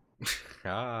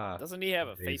 Doesn't he have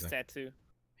a face Amazing. tattoo?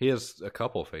 He has a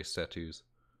couple face tattoos.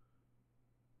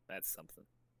 That's something.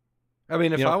 I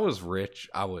mean, if You know- I was rich,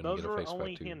 I wouldn't Those get a were face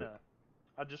only tattoo. henna.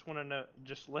 I just want to know.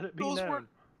 Just let it be Those known. were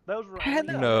Those were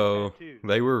henna. only No, tattoos.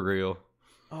 they were real.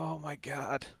 Oh my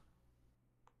god.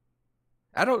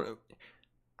 I don't.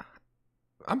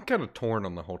 I'm kind of torn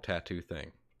on the whole tattoo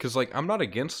thing because, like, I'm not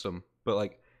against them, but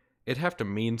like, it'd have to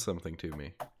mean something to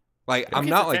me. Like, Who I'm gets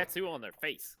not a like, tattoo on their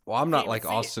face. well, I'm Can't not even like see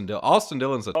it. Austin Dillon. Austin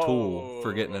Dillon's a tool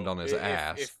for getting it on his if-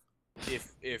 ass.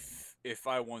 If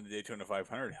I won the Daytona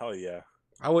 500, hell yeah.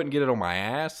 I wouldn't get it on my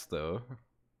ass though.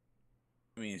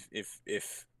 I mean,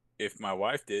 if my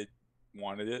wife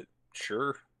wanted it,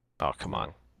 sure. Oh, come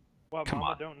on. Well, Come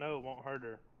Mama on. don't know. It won't hurt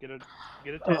her. Get a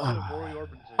tattoo of Roy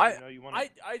Orbison. I- You know you want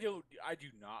I do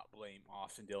not blame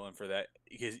Austin Dillon for that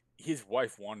because his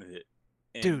wife wanted it,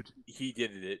 and Dude. he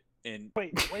did it, and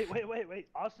Wait.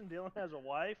 Austin Dillon has a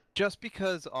wife. Just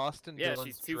because Austin Yeah, Dillon's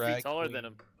she's 2 drag feet taller queen than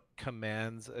him.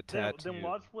 commands a Then, tattoo. then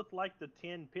what's with like the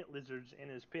 10 pit lizards in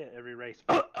his pit every race?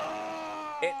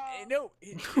 and no,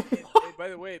 and by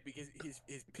the way, because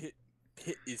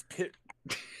his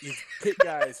pit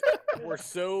guys were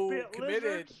so Pit committed,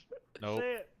 lizards? Nope.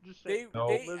 Say it. Just say they it. No.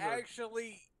 they Lizard.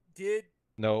 actually did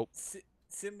Nope.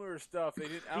 similar stuff. They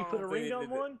didn't. I He don't put know a if they ring on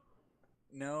did it. one?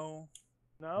 No,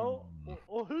 No.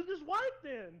 Well, who's his wife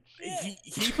then? Shit.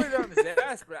 he put it on his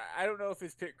ass, but I don't know if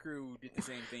his pit crew did the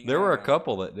same thing. There I were a don't know.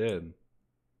 couple that did.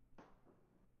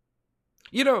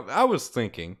 You know, I was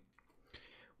thinking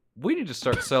we need to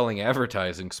start selling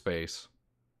advertising space.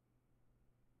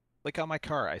 Like on my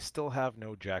car, I still have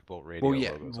no Jackbolt radio Well,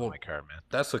 yeah, logos well, on my car, man.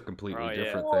 That's a completely Oh, yeah.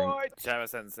 different thing.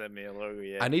 Travis hasn't sent me a logo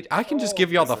yet. I can just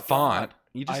give y'all the That's a font.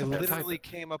 You just I have to type literally it.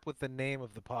 came up with the name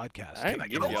of the podcast. I Can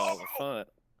didn't get give a y'all the logo? fun.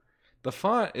 The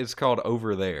font is called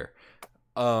Over There.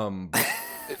 No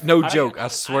joke. I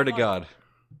swear to like- God.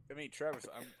 I mean, Travis,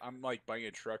 I'm like buying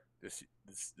a truck this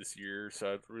year,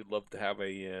 so I'd really love to have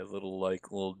a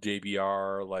little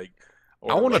JBR like.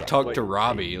 I want to or, talk like- to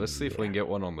Robbie. Let's see if we can get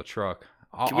one on the truck.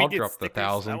 Can we I'll get drop the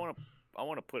stickers? 1,000. I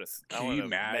want to put a. I Can want you a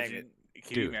imagine? magnet.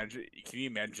 Can Dude. you imagine? Can you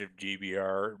imagine if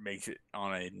JBR makes it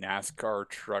on a NASCAR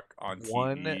truck on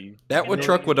One- TV? That You know,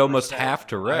 truck would almost 100%. have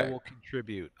to I wreck. will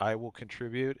contribute. I will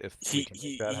contribute if we He can he,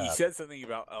 make that he happen. said something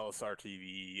about LSR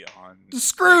TV on.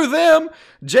 Screw them,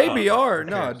 JBR. okay.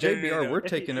 No, No, JBR. no. We're If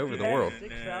taking you over the have world.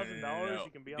 $6,000,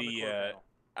 you can be on the court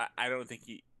now. I don't think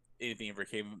anything ever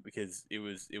came of it because it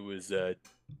was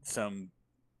some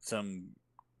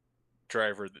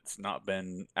driver that's not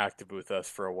been active with us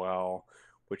for a while,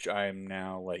 which I am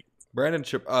now like. Brandon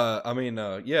Chip.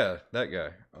 Yeah, that guy.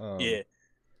 Yeah,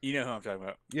 you know who I'm talking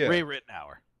about. Yeah. Ray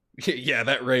Rittenhour. Yeah,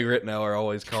 that Ray Rittenhour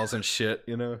always causing shit,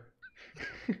 you know?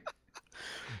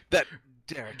 That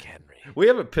Derrick Henry. We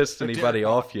haven't pissed The anybody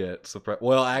Derek off yet.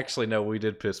 Well, actually, no, we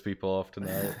did piss people off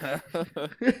tonight.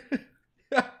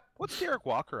 What's Derek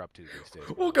Walker up to these days?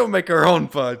 by We'll the way? go make our own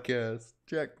podcast.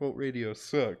 Jackbolt Radio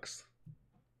sucks.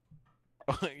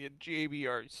 Yeah,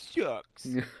 JBR sucks.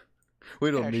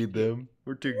 We don't Gosh, need dude. them.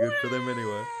 We're too good for them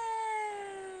anyway.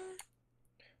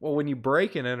 Well, when you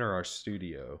break and enter our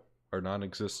studio, our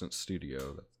non-existent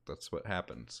studio, that's what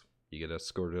happens. You get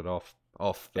escorted off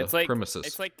the It's like premises.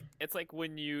 It's like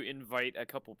when you invite a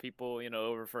couple people,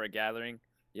 over for a gathering.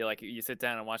 You sit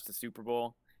down and watch the Super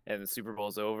Bowl, and the Super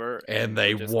Bowl's over, And we're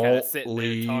they just kinda won't sitting there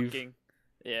leave. talking.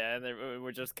 Yeah, and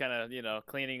we're just kind of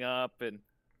cleaning up and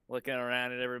looking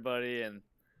around at everybody, and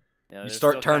you they're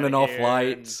start still turning kinda off here, and-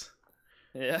 lights.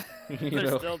 Yeah, You they're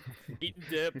know. still eating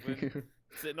dip and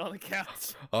sitting on the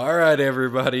couch. All right,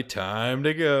 everybody, time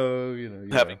to go.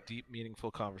 Having deep,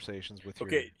 meaningful conversations with your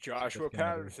Okay, Joshua significant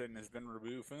other. Patterson has been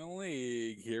removed from the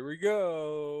league. Here we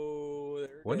go.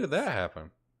 There it When did is. that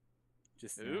happen?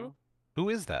 Just Who? now. Who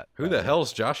is that? Who by the way?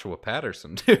 hell's Joshua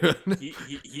Patterson, dude?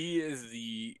 He is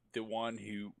the one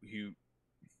who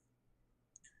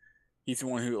he's the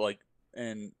one who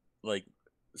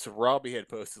so Robbie had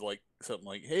posted like something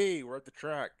like, "Hey, we're at the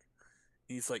track."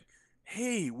 He's like,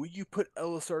 "Hey, will you put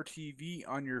LSR TV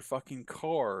on your fucking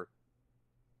car?"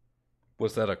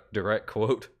 Was that a direct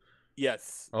quote?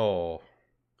 Yes. Oh,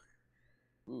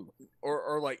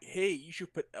 Or like, "Hey, you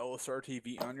should put LSR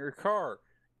TV on your car."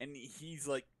 And he's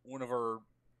like one of our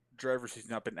drivers who's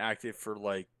not been active for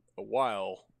like a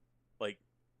while, like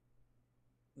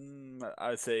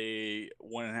I'd say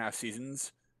 1.5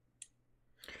 seasons.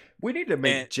 We need to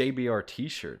make And- JBR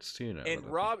T-shirts too. Now And that I think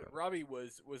about Robbie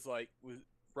was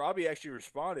Robbie actually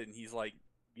responded, and he's like,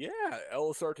 "Yeah,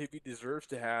 LSR TV deserves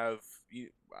to have.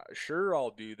 Sure, I'll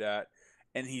do that."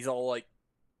 And he's all like,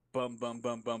 "Bum bum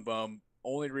bum bum bum."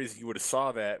 Only reason he would have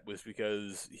saw that was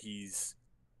because he's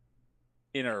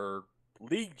in our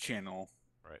league channel.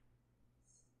 Right.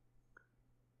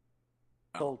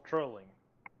 Cold trolling.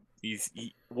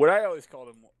 What I always called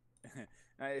him.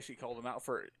 I actually called him out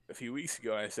for it a few weeks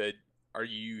ago. I said, "Are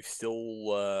you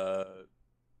still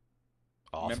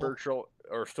Awful. member troll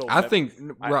or still?" I think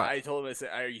I told him, I said,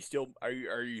 "Are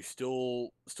you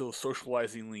still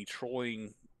socializingly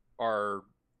trolling our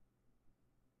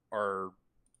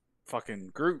fucking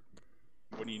group?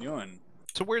 What are you doing?"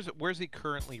 So where's he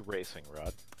currently racing,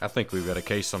 Rod? I think we've got a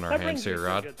case on our That hands brings me here, to a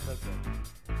Rod. good subject.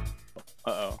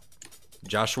 Uh-oh.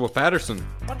 Joshua Patterson.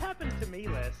 What happened to me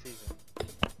last season?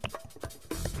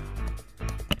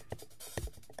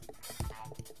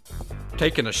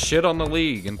 Taking a shit on the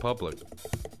league in public.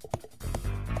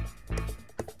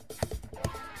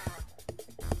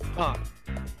 Huh?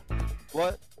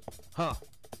 What? Huh?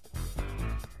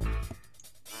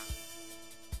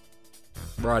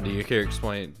 Rod, do you care to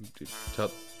explain?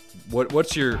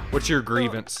 What's your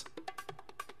grievance?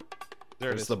 There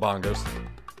it It's is. the bongos.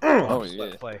 Oh Just yeah.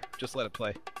 let it play. Just let it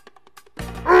play.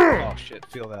 Oh shit!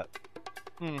 Feel that.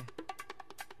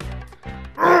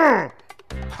 Huh.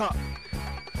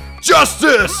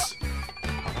 Justice!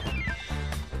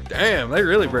 Damn, they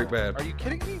really break bad. Are you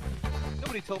kidding me?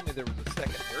 Nobody told me there was a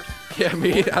second verse. Yeah,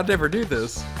 me, I never do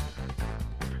this.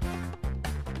 I'm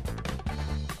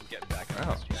getting back on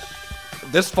Wow. this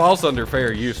chat. This falls under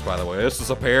fair use, by the way. This is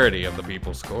a parody of the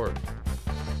People's Court.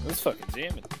 This fucking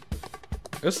jamming.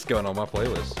 This is going on my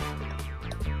playlist.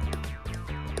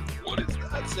 What is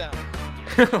that sound?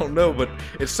 I don't know, but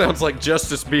it sounds like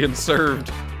justice being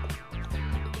served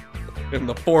in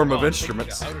the form of Oh, take me to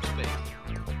instruments. outer space.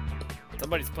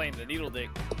 Somebody's playing the needle dick.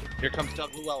 Here comes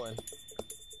Doug Llewellyn.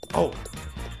 Oh,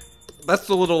 that's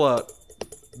the little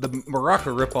the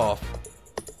maraca ripoff.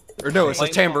 Or no, it's a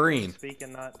Plain tambourine.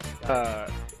 Speaking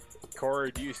not.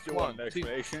 Corey, do you still want an 1, 2,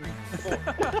 explanation?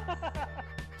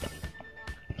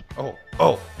 Oh,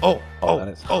 oh, oh, oh, that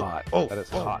is oh, hot. oh, That is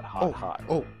oh, hot, hot, oh, hot.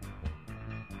 Oh.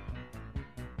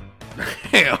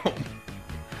 Damn.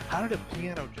 How did a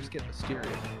piano just get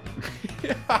mysterious?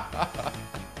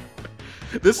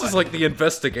 This is like the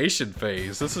investigation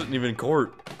phase. This isn't even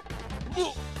court.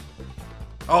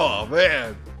 Oh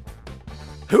man.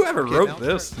 Whoever Okay, now wrote it's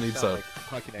this starting to needs sound a. like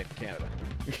Hockey Night in Canada.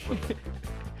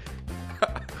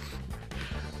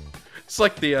 It's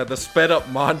like the sped up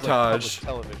It's like public montage.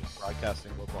 television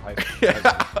broadcasting local high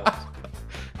Yeah. school.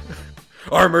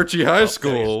 Armurchie High Oh,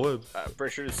 School. I'm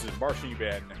pretty sure this is a marching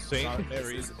band. Saint It's not-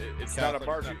 Mary's It's not a Catholic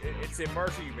marching. It's a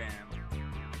marching band.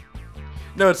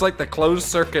 No, it's like the closed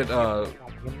circuit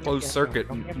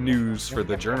news for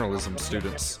the journalism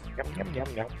students.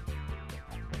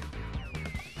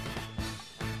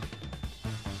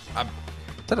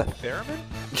 Is that a theremin?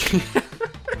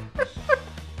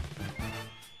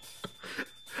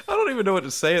 I don't even know what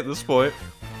to say at this point.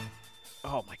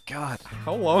 Oh my god.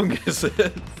 How long is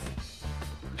it?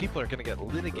 People are gonna get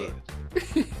litigated.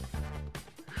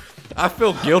 I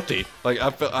feel guilty. Like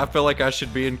I feel like I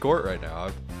should be in court right now.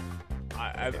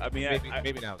 I mean,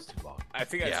 Maybe now it's too long. I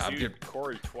think Yeah, I I'm sued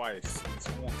Corey twice. This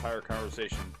whole entire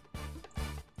conversation.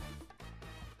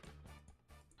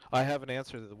 I have an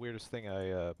answer to the weirdest thing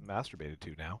I masturbated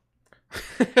to now.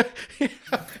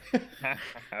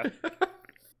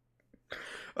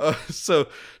 So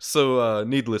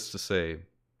needless to say,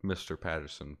 Mr.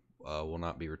 Patterson will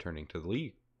not be returning to the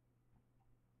league.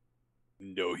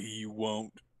 No, he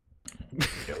won't.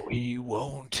 No, he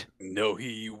won't. No,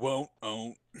 he won't.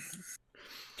 Oh.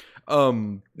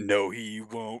 Um, No, he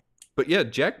won't. but yeah,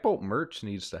 Jack Bolt merch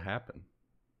needs to happen.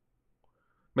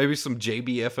 Maybe some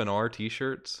JBFNR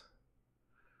t-shirts.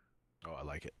 Oh, I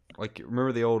like it. Like,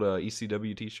 remember the old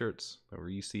ECW t-shirts that were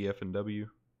ECF and W?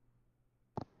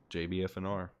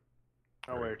 JBFNR.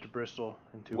 I'll wear it to Bristol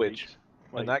in 2 Which- weeks.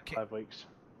 and Like that 5 weeks.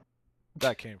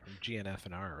 That came from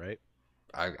GNF&R, right?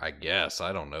 I guess,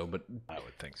 I don't know, but I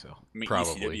would think so. I mean,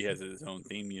 Probably. ECW has its own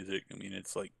theme music. I mean,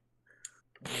 it's like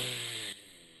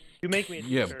You make me a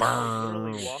Yeah, t-shirt. I'll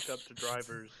literally burn. walk up to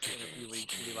drivers in a few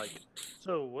weeks and be like,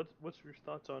 "So, what's your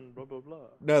thoughts on blah blah blah?"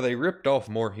 no, they ripped off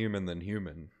More Human Than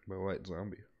Human by White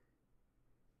Zombie.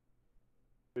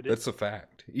 Who did? That's a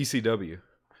fact. ECW.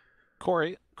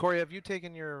 Corey, have you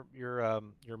taken your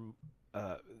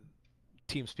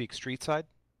TeamSpeak street side?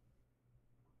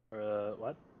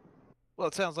 What? Well,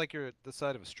 it sounds like you're at the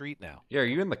side of a street now. Yeah, are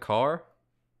you in the car?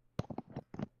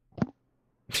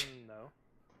 No.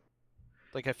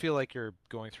 Like I feel like you're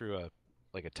going through a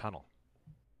tunnel.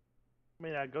 I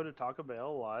mean, I go to Taco Bell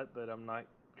a lot, but I'm not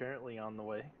currently on the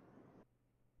way.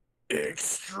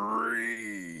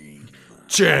 Extreme. I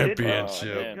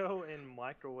Championship. did man. go and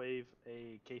microwave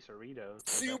a quesarito.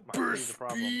 So that might Super be the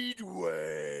problem.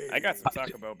 Speedway. I got some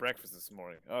Taco Bell breakfast this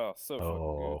morning. Oh, so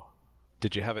fucking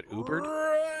Did you have it Ubered?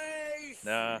 Racing. good.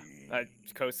 Nah, I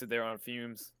coasted there on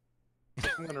fumes.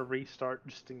 I'm gonna restart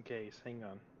just in case. Hang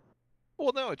on.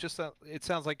 Well, no, it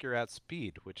sounds like you're at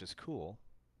speed, which is cool.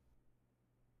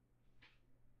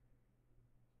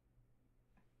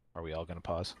 Are we all gonna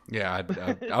pause? Yeah,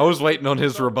 I was waiting on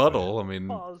his rebuttal. I mean,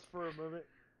 Pause for a moment.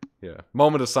 yeah.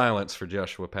 Moment of silence for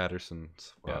Joshua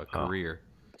Patterson's Yeah. career.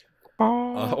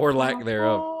 Or lack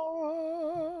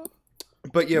thereof.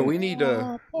 But yeah, we need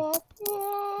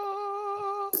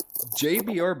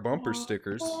JBR bumper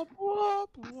stickers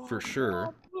for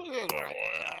sure.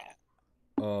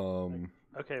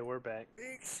 Okay, we're back.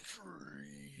 Extreme.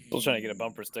 Still trying to get a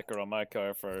bumper sticker on my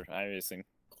car for iRacing.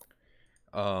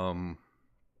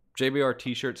 JBR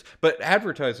t-shirts, but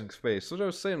advertising space. So what I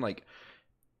was saying, like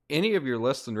any of your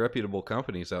less than reputable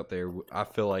companies out there, I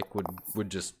feel like would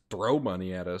just throw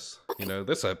money at us. You know,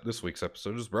 this week's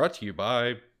episode is brought to you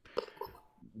by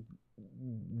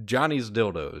Johnny's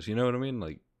Dildos. You know what I mean?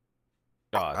 Like,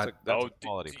 That's Oh, a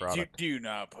quality you product. do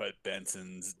not put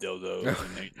Benson's dildos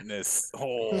in this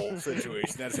whole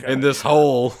situation. That's in kinda, this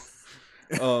whole.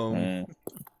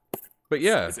 But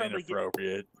yeah, it's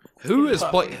inappropriate. who is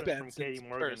Probably play? from Katie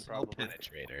Morgan, probably.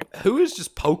 penetrator. Who is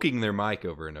just poking their mic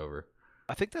over and over?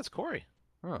 I think that's Corey.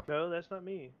 Oh, No, that's not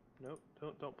me. Nope,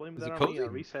 don't blame Is that it on me. I cozy?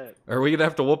 reset. are we gonna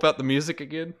have to whoop out the music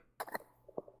again?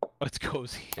 Oh, it's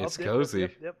cozy. It's Yep, cozy.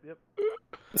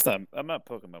 Yep. I'm not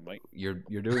poking my mic. You're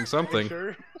doing You something.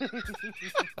 sure?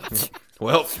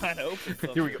 Well, Trying to open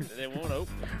something. Here we go. and it won't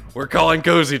open. we're calling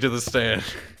Cozy to the stand.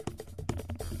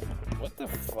 What the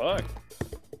fuck?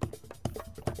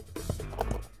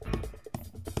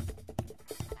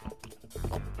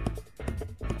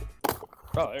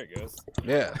 Oh, there it goes.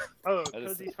 Yeah. Oh, I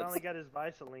just- Cozy's finally got his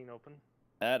Vaseline open.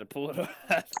 I had to pull it up.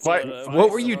 I had to pull What- it up.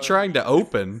 What were you trying to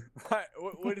open?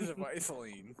 What is a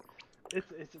Vaseline?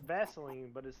 It's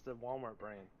Vaseline, but it's the Walmart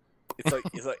brand. It's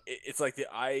like the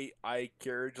eye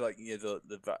carriage, like yeah,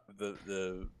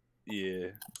 the yeah.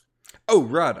 Oh,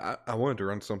 Rod, I wanted to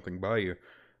run something by you.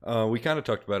 We kind of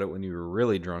talked about it when you were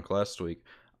really drunk last week,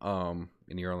 and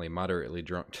you're only moderately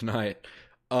drunk tonight.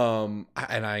 And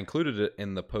I included it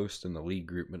in the post in the league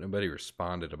group, but nobody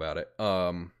responded about it.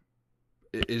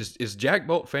 Is Jack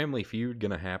Bolt Family Feud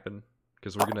gonna happen?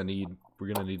 Because we're gonna need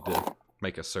to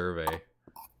make a survey.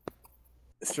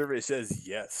 The survey says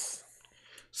yes.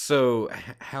 So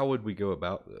how would we go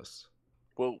about this?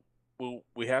 Well,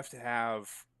 we have to have.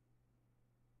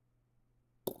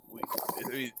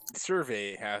 The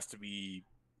survey has to be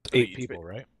 8 people,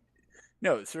 right?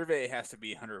 No, the survey has to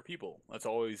be 100 people. That's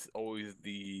always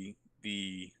the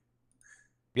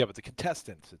Yeah, but the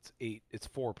contestants, it's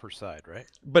 4 per side, right?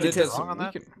 But it Contestant- doesn't. wrong on we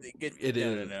that? can- it It no,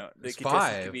 is. no. The It's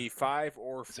contestants 5. can be 5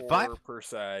 or Is it 4 5? per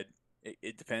side.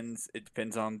 It depends. It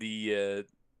depends on the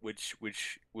which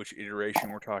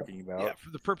iteration we're talking about. Yeah, for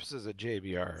the purposes of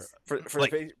JBR. For like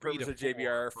the 3 purpose to of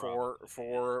JBR, 4,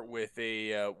 four with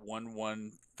a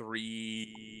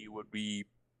 113 would be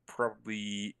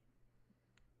probably,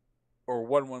 or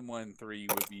 1113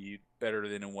 would be better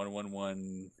than a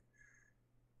 111.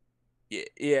 Yeah,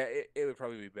 it would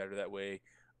probably be better that way.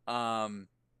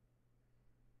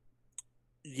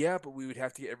 Yeah, but we would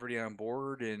have to get everybody on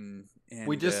board, and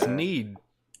We just need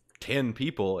 10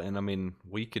 people, and I mean,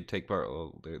 we could take part.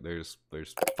 Well, there's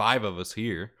 5 of us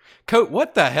here.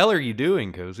 What the hell are you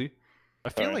doing, Cozy? I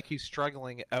feel Sorry. like he's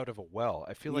struggling out of a well.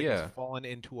 I feel like Yeah. he's fallen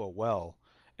into a well,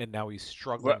 and now he's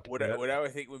struggling. What I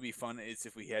would think would be fun is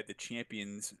if we had the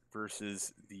champions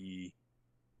versus the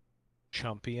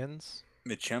champions.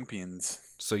 champions.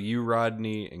 So you,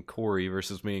 Rodney, and Corey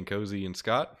versus me and Cozy and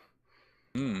Scott?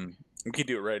 We could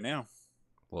do it right now.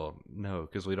 Well, no,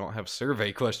 because we don't have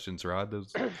survey questions, Rod.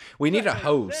 We need a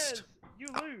host. Says you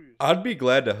lose. I'd be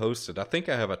glad to host it. I think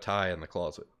I have a tie in the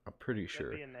closet. I'm pretty That'd sure.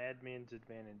 be an admin's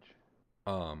advantage.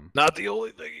 Not the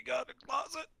only thing you got in the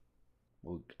closet.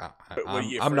 Well, But what are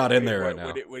you I'm afraid- not in what- there right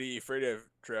what- now. What are you afraid of,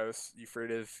 Travis? You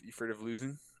afraid of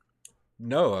losing?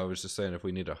 No, I was just saying if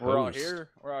we need a host. We're out here.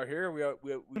 We're out here. We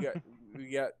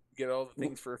got get all the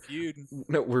things for a feud.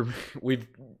 No,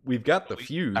 we've got the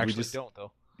feud. Actually, we just don't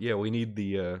though. yeah, we need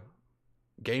the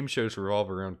game shows revolve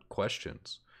around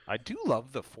questions. I do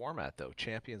love the format though.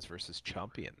 Champions versus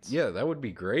champions. Yeah, that would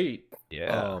be great.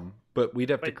 Yeah. But we'd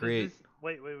have to Wait, create.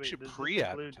 wait. we should Does this include-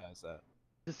 pre-advertise that.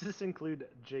 Does this include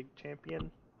Jake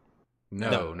Champion?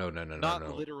 No.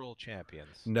 Not literal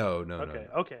champions. No.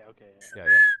 Okay. Yeah.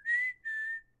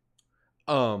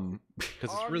 Um, Because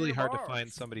it's On really your hard to marks.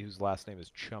 find somebody whose last name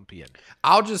is Chumpion.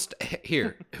 I'll just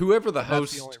here. Whoever the That's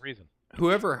host, the only reason.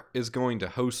 whoever is going to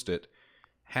host it,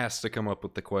 has to come up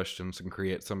with the questions and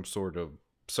create some sort of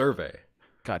survey.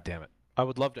 God damn it. I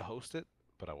would love to host it,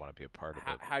 but I want to be a part of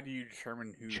it. How do you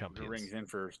determine who Champions. rings in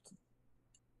first?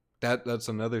 That's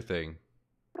another thing.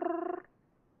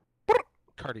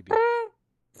 Cardi B.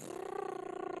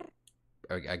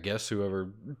 I guess whoever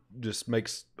just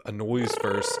makes a noise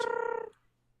first.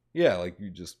 Yeah, like you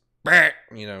just,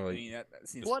 you know, I like mean, that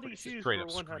seems Bloody pretty, shoes Straight for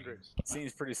up 100. screams.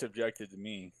 seems pretty subjective to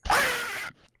me.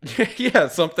 yeah,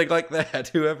 something like that.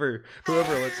 Whoever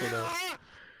lets it out.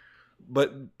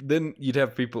 But then you'd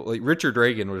have people like Richard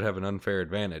Reagan would have an unfair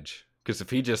advantage because if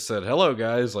he just said hello,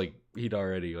 guys, like he'd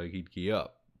key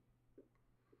up.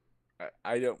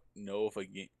 I don't know if I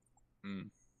get.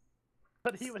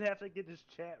 But he would have to get his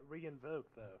chat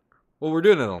re-invoked, though. Well, we're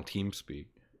doing it on TeamSpeak.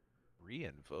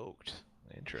 Re-invoked.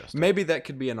 Interesting. Maybe that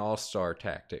could be an all-star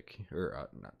tactic or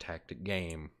not tactic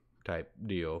game type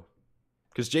deal.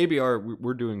 Because JBR,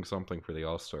 we're doing something for the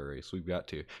all-star race. We've got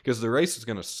to because the race is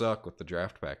going to suck with the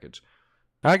draft package.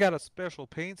 I got a special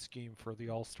paint scheme for the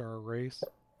All-Star race.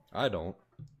 I don't.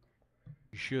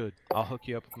 You should. I'll hook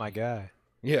you up with my guy.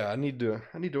 Yeah, I need to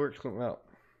work something out.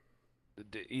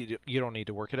 You don't need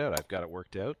to work it out. I've got it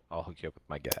worked out. I'll hook you up with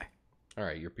my guy. All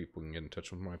right, your people can get in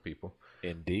touch with my people.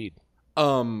 Indeed.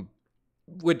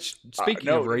 Which speaking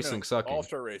of racing sucking,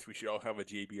 All-Star race, we should all have a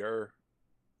JBR,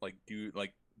 like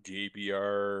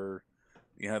JBR.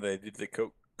 You know how they did the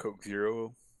Coke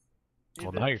Zero.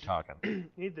 Well, now you're talking. You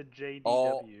need the JDW.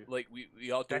 All like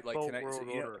we all do it Jack like Bolt tonight. So, World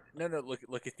you know, Order. no,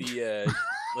 look at the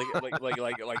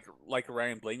like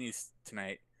Ryan Blaney's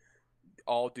tonight.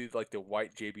 All do like the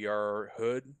white JBR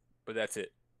hood, but that's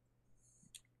it.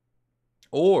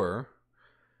 or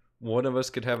one of us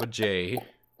could have a J,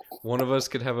 one of us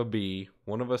could have a B,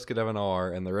 one of us could have an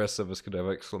R, and the rest of us could have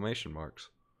exclamation marks.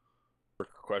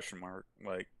 Question mark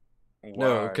like.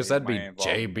 No, because that'd am be I involved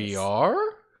in this? JBR.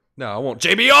 No, I want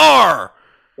JBR.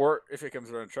 Or if it comes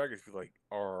around track, it's be like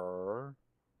R.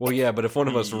 Well, yeah, but if one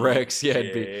of us wrecks, yeah,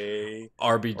 it'd be J,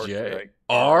 RBJ. like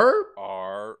R?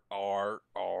 R R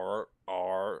R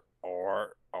R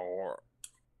R R.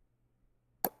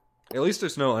 At least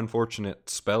there's no unfortunate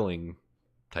spelling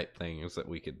type things that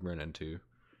we could run into.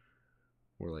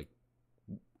 Where like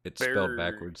it's spelled Bird.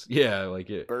 backwards. Yeah, like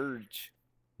it. Burge.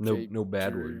 No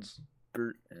bad J- words.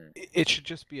 It should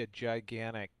just be a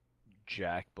gigantic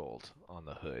jack bolt on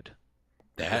the hood.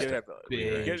 You That could have, you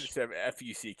big, could just have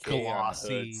FUCK on the hoods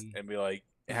glossy, and be like,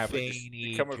 have it veiny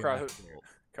just come across jack bolt.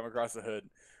 come across the hood.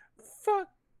 Fuck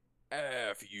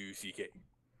FUCK.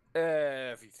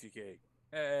 FUCK.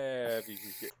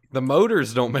 FUCK. the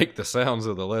motors don't make the sounds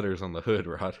of the letters on the hood,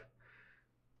 Rod.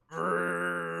 Rock.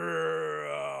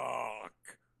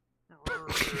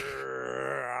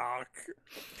 Rock.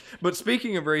 But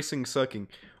speaking of racing sucking,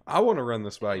 I want to run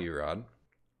this by you, Rod.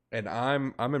 And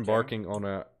I'm embarking on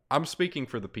a I'm speaking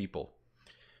for the people.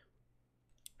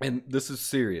 And this is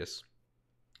serious.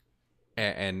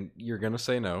 And you're going to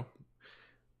say no.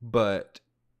 But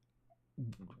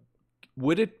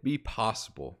would it be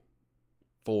possible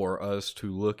for us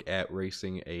to look at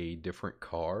racing a different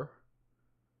car?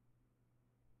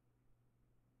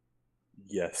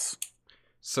 Yes.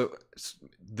 So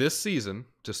this season,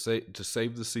 to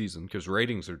save the season, because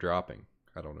ratings are dropping.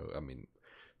 I don't know. I mean,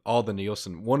 all the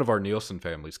Nielsen, one of our Nielsen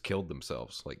families killed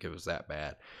themselves. Like it was that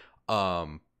bad. I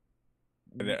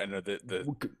know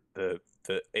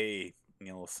the A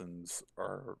Nielsen's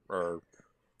are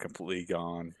completely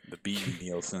gone. The B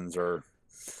Nielsen's are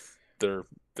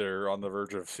they're on the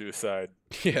verge of suicide.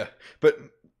 Yeah, but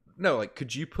no, like,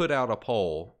 could you put out a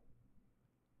poll?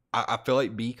 I feel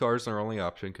like B cars are our only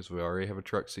option because we already have a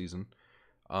truck season.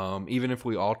 Even if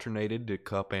we alternated to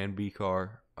Cup and B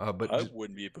car, but I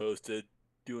wouldn't be opposed to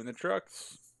doing the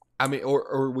trucks. I mean,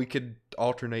 or we could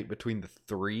alternate between the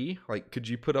three. Like, could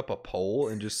you put up a poll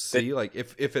and just see, like,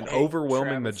 if an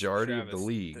overwhelming majority of the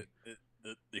league,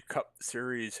 the Cup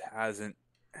Series hasn't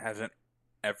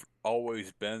ever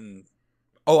always been.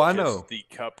 Oh, I just know. The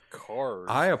Cup cars.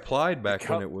 I applied back when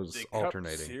Cup- it was the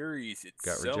alternating. Cup Series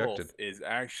Got itself rejected. is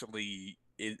actually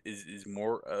is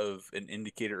more of an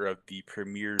indicator of the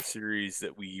Premier Series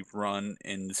that we run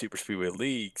in the Super Speedway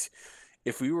leagues.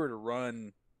 If we were to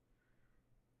run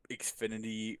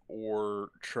Xfinity or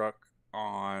truck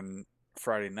on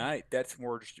Friday night, that's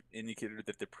more just an indicator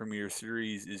that the Premier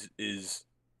Series is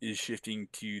shifting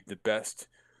to the best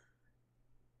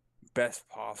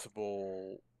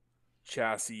possible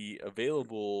chassis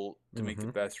available to make the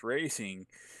Mhm. best racing.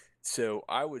 So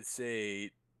I would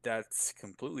say that's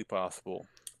completely possible.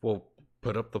 Well,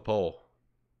 put up the poll.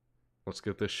 Let's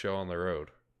get this show on the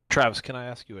road. Travis, can I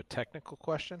ask you a technical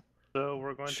question? So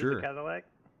we're going to Sure. the Cadillac.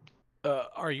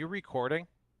 Are you recording?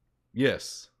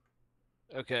 Yes.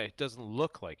 Okay, it doesn't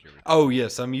look like you're recording. Oh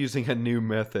yes, I'm using a new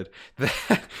method.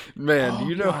 Man, do Oh,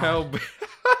 you know how?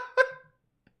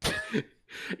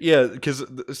 Yeah, because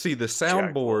see the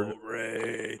soundboard.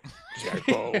 Jack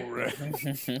Ball Ray.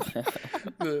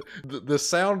 The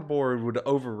soundboard would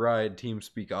override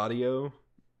TeamSpeak audio,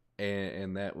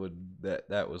 and that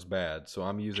was bad. So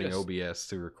I'm using Just- OBS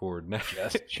to record now.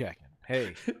 Just checking.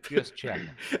 Hey, just checking.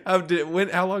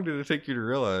 How long did it take you to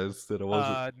realize that it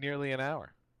wasn't? Nearly an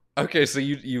hour. Okay, so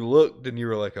you looked and you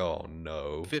were like, oh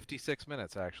no. 56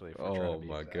 minutes, actually. If we're trying Oh to be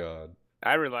my exact. god.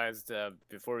 I realized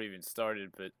before we even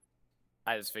started, but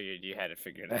I just figured you had it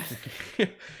figured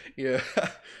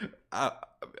out.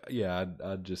 Yeah,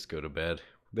 I'd just go to bed.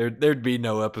 There'd be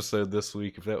no episode this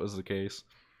week if that was the case.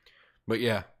 But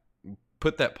yeah,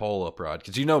 put that poll up, Rod,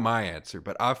 because you know my answer.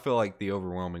 But I feel like the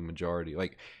overwhelming majority,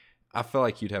 like I feel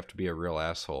like you'd have to be a real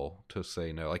asshole to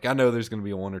say no. Like I know there's gonna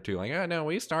be one or two, like, oh no,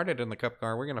 we started in the Cup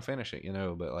car, we're gonna finish it,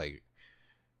 But like,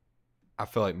 I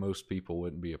feel like most people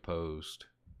wouldn't be opposed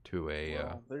to a.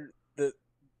 Well,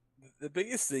 the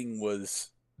biggest thing was,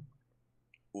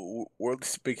 or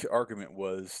this big argument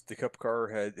was, the Cup car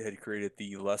had created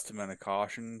the less amount of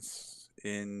cautions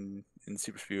in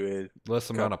Super Speedway. Less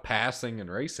amount of passing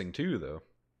and racing too, though.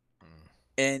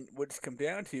 And what it's come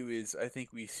down to is, I think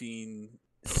we've seen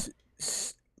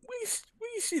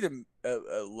we see them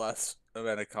a less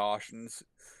amount of cautions,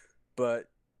 but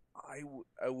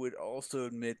I would also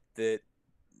admit that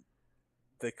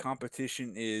the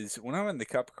competition is, when I'm in the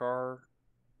Cup car,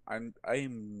 I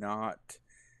am not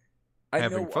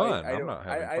Having fun. I'm not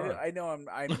having fun. I know I'm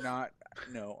not.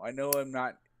 No, I know I'm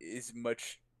not as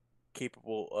much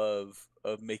capable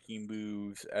of making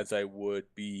moves as I would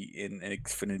be in an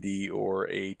Xfinity or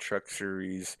a Truck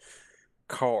Series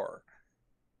car.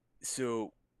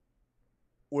 So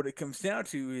what it comes down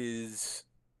to is,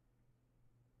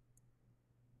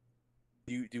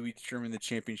 do we determine the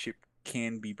championship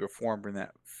can be performed in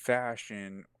that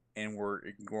fashion, and we're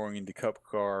going into Cup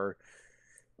car,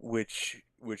 which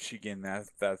again,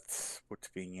 that's what's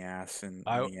being asked, and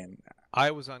in the end,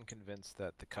 I was unconvinced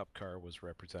that the Cup car was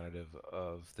representative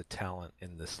of the talent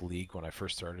in this league when I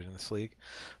first started in this league.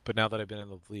 But now that I've been in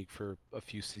the league for a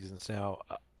few seasons now,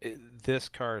 this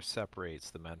car separates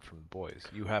the men from the boys.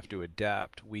 You have to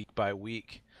adapt week by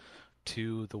week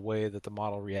to the way that the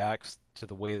model reacts, to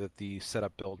the way that the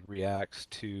setup build reacts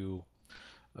to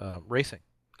racing.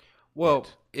 Well,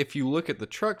 if you look at the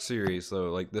Truck Series,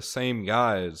 though, like the same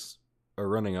guys are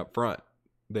running up front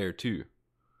there too.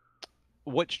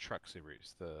 Which Truck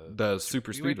Series? The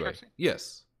Super Speedway Speedway. Truck Series?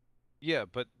 Yes. Yeah,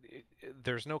 but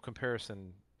there's no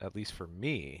comparison, at least for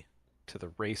me, to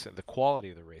the racing, the quality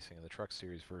of the racing in the Truck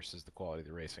Series versus the quality of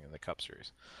the racing in the Cup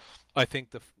Series. I think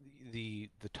the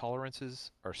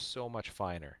tolerances are so much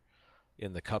finer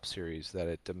in the Cup Series that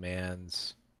it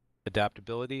demands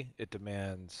adaptability, it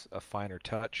demands a finer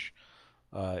touch,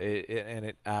 and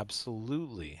it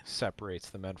absolutely separates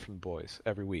the men from the boys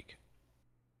every week.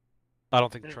 I don't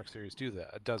think the Truck Series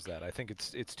does that. I think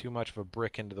it's too much of a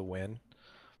brick into the win.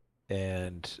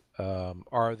 And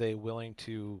are they willing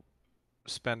to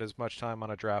spend as much time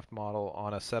on a draft model,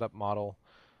 on a setup model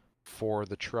for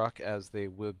the truck as they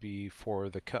would be for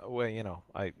the Cup? Well,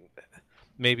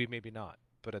 maybe not.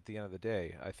 But at the end of the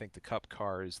day, I think the Cup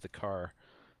car is the car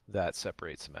that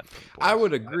separates the men from the boys. I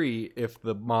would agree if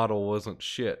the model wasn't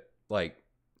shit. Like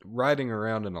riding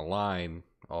around in a line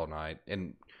all night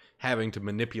and having to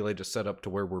manipulate a setup to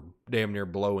where we're damn near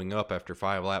blowing up after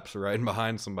 5 laps of riding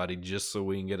behind somebody just so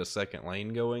we can get a second lane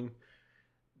going.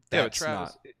 That's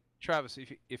Travis,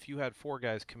 if you had 4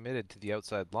 guys committed to the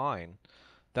outside line,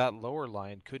 that lower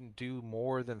line couldn't do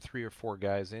more than 3 or 4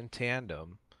 guys in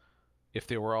tandem. If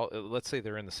they were all, let's say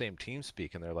they're in the same team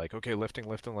speak and they're like, okay, lifting,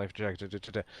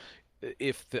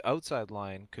 if the outside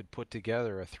line could put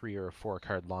together a 3 or a 4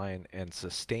 card line and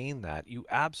sustain that, you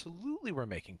absolutely were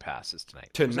making passes tonight.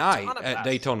 Tonight at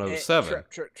Daytona 07,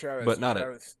 Travis, but not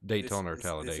at Daytona or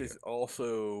Talladega. This is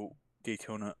also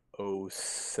Daytona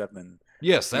 07.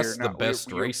 Yes, that's the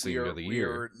best racing of the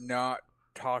year. We're not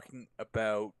talking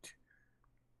about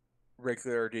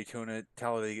regular Daytona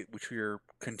Talladega, which we are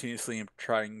continuously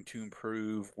trying to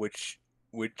improve, which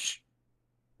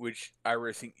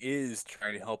iRacing is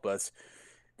trying to help us.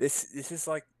 This is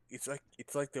like it's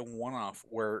like the one-off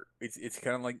where it's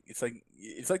kind of like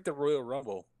it's like the Royal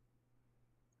Rumble.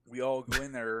 We all go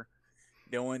in there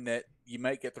knowing that you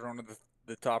might get thrown to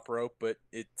the top rope, but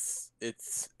it's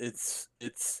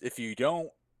if you don't,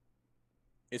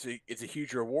 it's a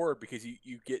huge reward because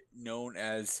you get known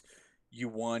as you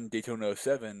won Daytona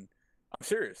 07. I'm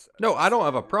serious. No, I don't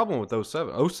have a problem with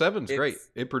 07. 07's great. It's-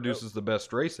 It produces the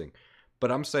best racing.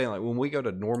 But I'm saying, like, when we go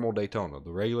to normal Daytona,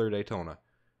 the regular Daytona,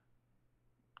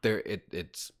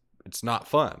 it's not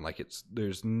fun. Like,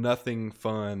 there's nothing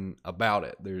fun about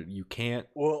it. You can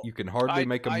hardly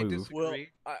make a move. disagree.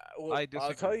 Well, I I'll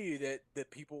tell disagree. you that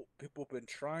people have been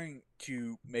trying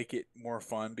to make it more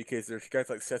fun because there's guys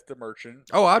like Seth the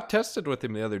Merchant. Oh, I tested with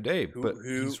him the other day, Who- but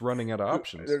who- he's running out of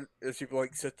options. There's people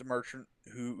like Seth the Merchant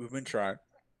who've been trying,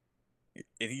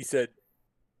 and he said,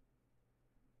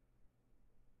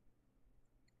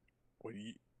 "Would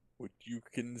you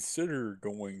consider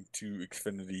going to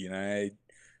Xfinity?" And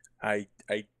I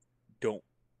don't.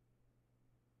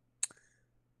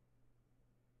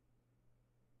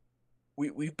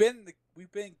 We've been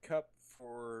Cup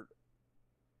for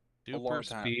a long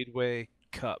Super time. Speedway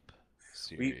Cup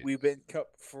series. We've been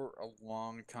Cup for a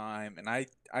long time, and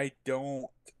I don't.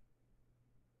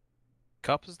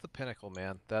 Cup is the pinnacle,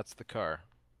 man. That's the car.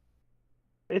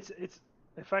 It's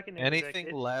if I can interject, Anything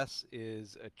it's- less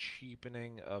is a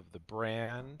cheapening of the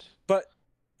brand But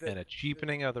and a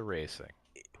cheapening of the racing.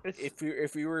 it's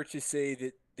if we were to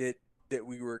say that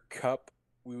we were Cup,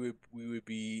 we would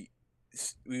be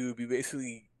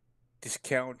basically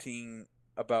discounting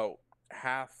about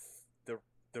half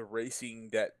the racing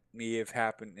that may have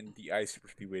happened in the ice super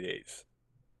speedway days.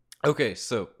 Okay,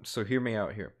 so hear me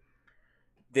out here.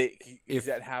 If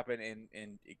that happened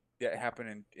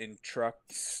in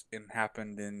trucks and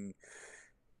happened in,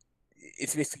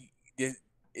 it's basically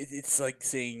it's like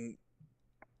saying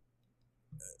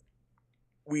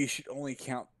we should only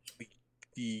count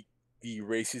the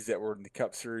races that were in the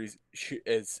Cup Series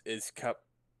as Cup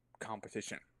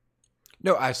competition.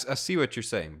 No, I see what you're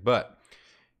saying, but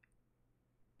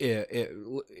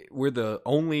we're the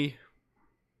only,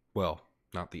 well,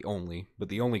 not the only, but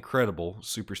the only credible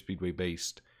super speedway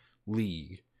based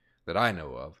league that I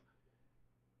know of.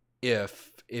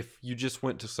 If you just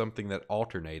went to something that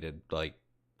alternated, like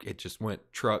it just went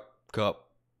truck, Cup,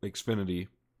 Xfinity,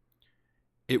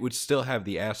 it would still have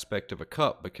the aspect of a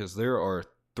Cup because there are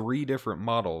 3 different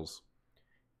models,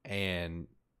 and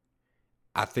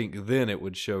I think then it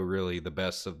would show really the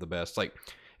best of the best. Like,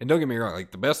 and don't get me wrong,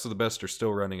 like the best of the best are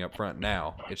still running up front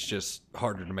now. It's just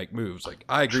harder to make moves. Like,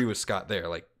 I agree with Scott there.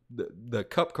 Like, the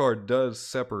Cup card does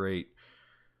separate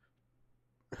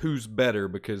who's better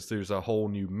because there's a whole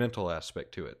new mental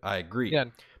aspect to it. I agree. Yeah,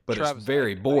 but Travis, it's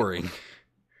very boring.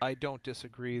 I don't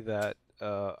disagree that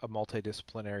a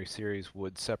multidisciplinary series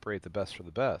would separate the best from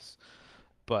the best.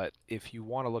 But if you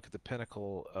want to look at the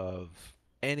pinnacle of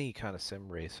any kind of sim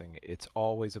racing, it's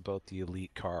always about the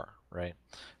elite car, right?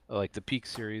 Like the Peak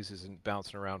Series isn't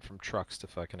bouncing around from trucks to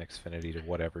fucking Xfinity to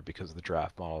whatever because of the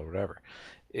draft model or whatever.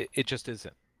 It just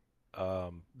isn't.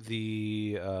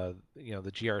 The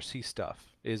GRC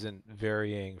stuff isn't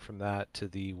varying from that to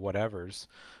the whatevers.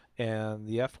 And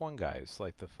the F1 guys,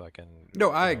 like the fucking No,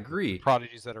 I you know, agree.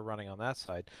 prodigies that are running on that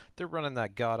side, they're running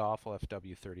that god awful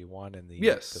FW31 and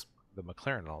Yes. the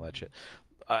McLaren and all that shit.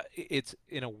 It's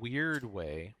in a weird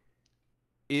way.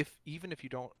 Even if you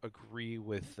don't agree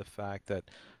with the fact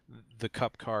that the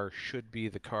Cup car should be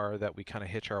the car that we kind of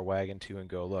hitch our wagon to and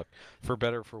go, look, for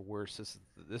better or for worse,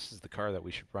 this is the car that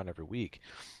we should run every week.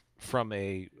 From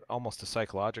almost a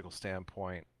psychological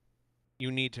standpoint,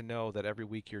 you need to know that every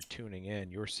week you're tuning in,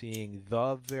 you're seeing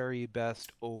the very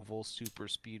best oval super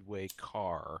speedway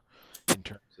car in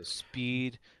terms of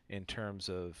speed, in terms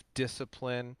of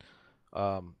discipline.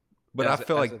 But I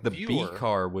feel like the B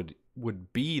car would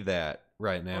be that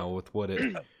right now with what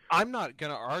it. I'm not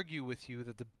going to argue with you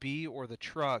that the B or the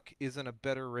truck isn't a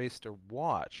better race to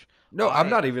watch. No, I'm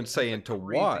not even saying to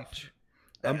watch.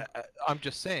 I'm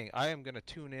just saying I am going to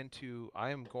tune into.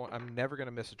 I'm never going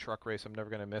to miss a truck race. I'm never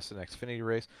going to miss an Xfinity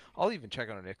race. I'll even check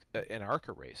out an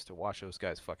ARCA race to watch those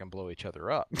guys fucking blow each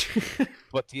other up.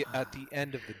 But at the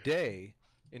end of the day,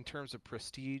 in terms of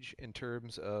prestige, in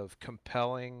terms of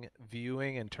compelling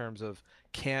viewing, in terms of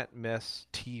can't miss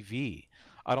TV,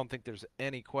 I don't think there's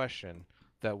any question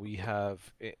that we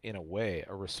have, in a way,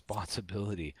 a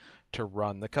responsibility to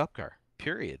run the Cup car,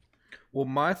 period. Well,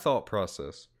 my thought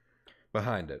process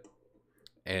behind it,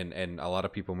 and a lot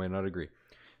of people may not agree,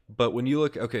 but when you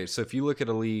look, okay, so if you look at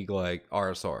a league like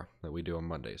RSR that we do on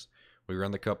Mondays, we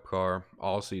run the Cup car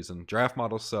all season. Draft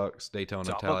model sucks. Daytona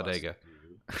and Talladega.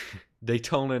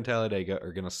 Daytona and Talladega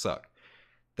are going to suck.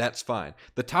 That's fine.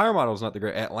 The tire model is not the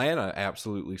great. Atlanta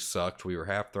absolutely sucked. We were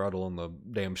half throttle on the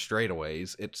damn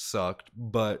straightaways. It sucked,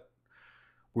 but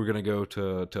we're going to go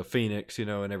to Phoenix, you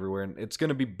know, and everywhere. And it's going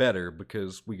to be better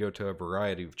because we go to a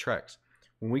variety of tracks.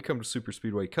 When we come to Super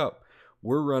Speedway Cup,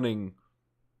 we're running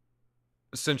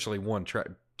essentially one track,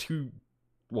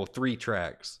 three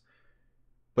tracks,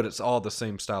 but it's all the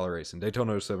same style of racing.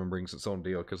 Daytona 07 brings its own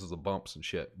deal because of the bumps and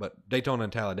shit. But Daytona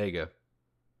and Talladega,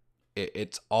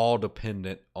 it's all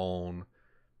dependent on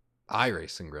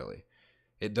iRacing, really.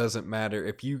 It doesn't matter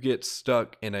if you get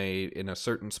stuck in a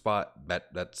certain spot.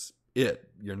 That's it.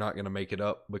 You're not going to make it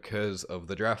up because of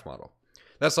the draft model.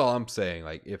 That's all I'm saying.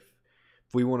 Like if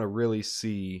we want to really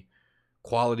see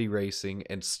quality racing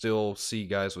and still see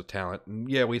guys with talent,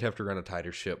 yeah, we'd have to run a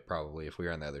tighter ship probably if we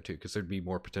ran the other two, because there'd be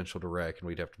more potential to wreck and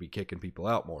we'd have to be kicking people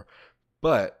out more.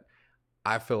 But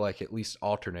I feel like at least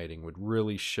alternating would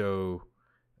really show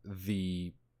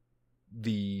the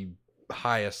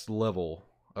highest level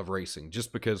of racing,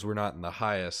 just because we're not in the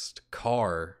highest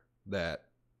car that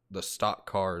the stock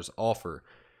cars offer.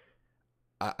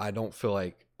 I don't feel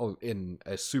like in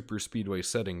a super speedway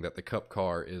setting that the Cup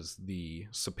car is the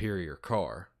superior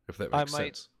car, if that makes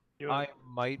sense. I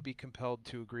might be compelled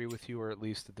to agree with you, or at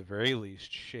least at the very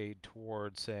least shade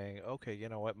towards saying, okay, you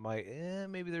know what,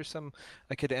 maybe there's some,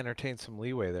 I could entertain some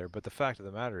leeway there. But the fact of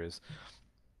the matter is,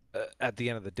 at the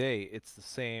end of the day, it's the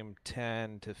same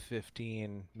 10 to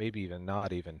 15, maybe even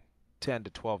not even 10 to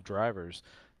 12 drivers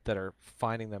that are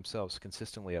finding themselves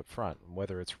consistently up front. And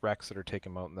whether it's wrecks that are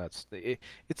taking them out, and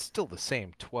it's still the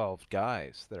same 12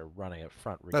 guys that are running up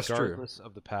front, regardless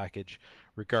of the package,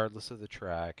 regardless of the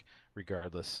track,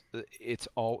 regardless. It's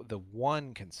all the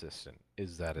one consistent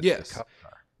is that it's the Cup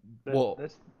car.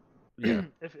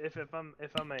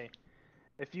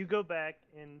 If you go back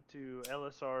into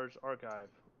LSR's archive,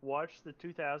 watch the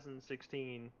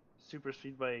 2016 Super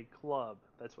Speedway Club.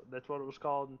 That's what it was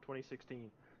called in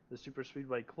 2016. The Super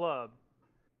Speedway Club.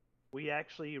 We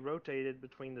actually rotated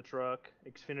between the truck,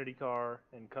 Xfinity car,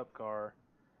 and Cup car,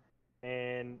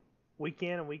 and week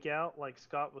in and week out, like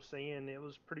Scott was saying, it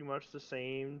was pretty much the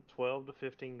same 12 to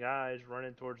 15 guys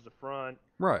running towards the front.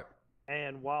 Right.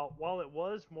 And while it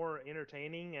was more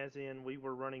entertaining, as in we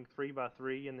were running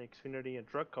 3x3 in the Xfinity and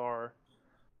truck car,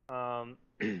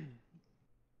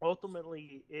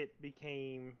 ultimately it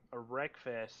became a wreck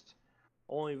fest,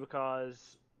 only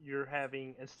because you're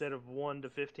having, instead of 1 to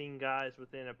 15 guys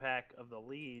within a pack of the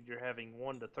lead, you're having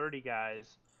 1 to 30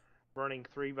 guys running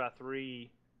 3x3,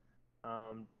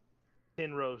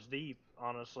 10 rows deep.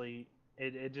 Honestly,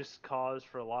 it just caused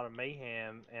for a lot of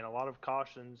mayhem and a lot of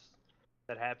cautions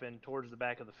that happened towards the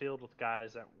back of the field with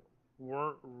guys that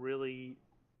weren't really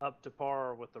up to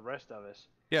par with the rest of us.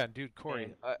 Yeah, dude,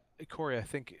 Corey, I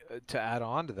think to add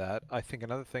on to that, I think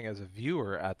another thing as a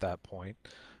viewer at that point,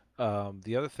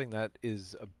 the other thing that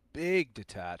is a big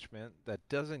detachment that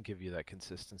doesn't give you that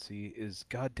consistency is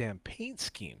goddamn paint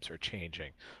schemes are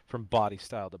changing from body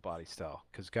style to body style,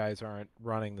 because guys aren't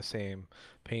running the same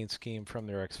paint scheme from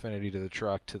their Xfinity to the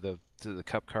truck to the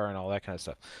Cup car and all that kind of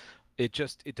stuff.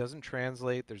 It doesn't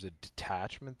translate. There's a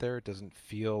detachment there. It doesn't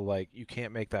feel like, you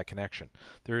can't make that connection.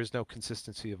 There is no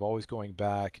consistency of always going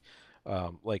back.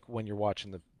 Like when you're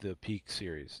watching the Peak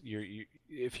series,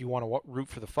 if you want to root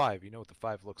for the 5, you know what the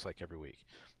 5 looks like every week.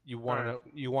 You want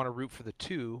to root for the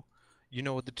 2, you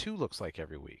know what the 2 looks like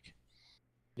every week.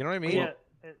 You know what I mean?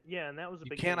 Yeah, and that was a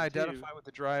big. You can't identify with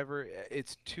the driver.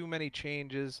 It's too many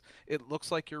changes. It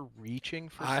looks like you're reaching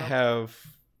for something. I have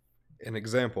an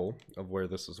example of where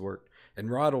this has worked,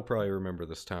 and Rod will probably remember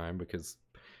this time because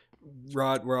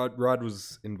Rod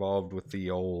was involved with the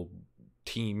old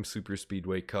Team Super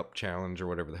Speedway Cup Challenge or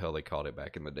whatever the hell they called it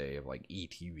back in the day, of like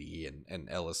ETV, and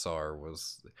LSR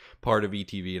was part of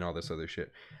ETV and all this other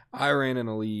shit. I ran in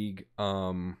a league, it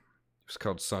was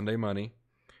called Sunday Money,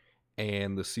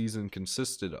 and the season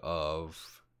consisted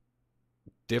of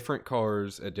different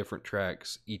cars at different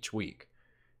tracks each week,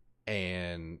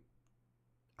 and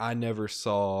I never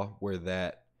saw where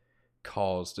that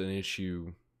caused an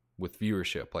issue with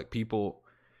viewership. Like people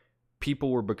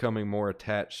were becoming more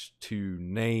attached to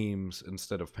names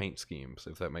instead of paint schemes,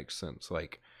 if that makes sense.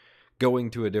 Like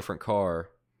going to a different car.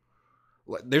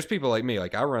 There's people like me,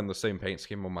 like I run the same paint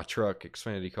scheme on my truck,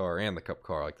 Xfinity car, and the Cup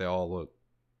car. Like they all look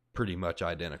pretty much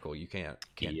identical. You can't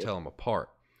tell them apart.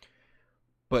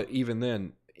 But even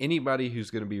then, anybody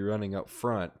who's going to be running up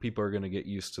front, people are going to get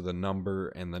used to the number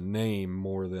and the name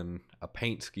more than a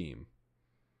paint scheme.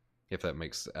 If that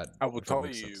makes sense. I will tell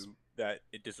you that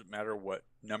it doesn't matter what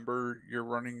number you're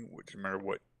running, it doesn't matter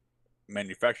what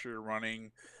manufacturer you're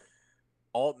running.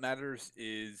 All it matters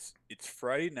is it's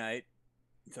Friday night,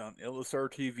 it's on LSR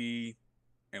TV,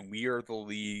 and we are the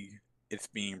league it's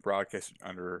being broadcasted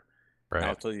under, And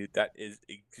I'll tell you, that is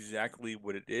exactly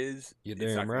what it is. You're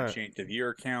It's not damn going to right. change the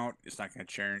viewer count. It's not going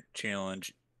to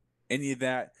challenge any of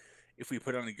that. If we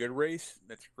put on a good race,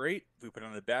 that's great. If we put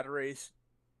on a bad race,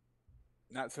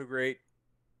 not so great.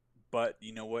 But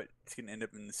you know what? It's going to end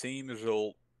up in the same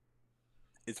result.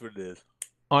 It's what it is.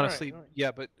 Honestly, Right.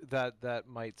 yeah, but that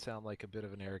might sound like a bit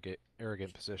of an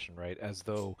arrogant position, right? As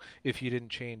though if you didn't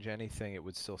change anything, it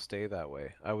would still stay that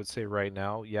way. I would say right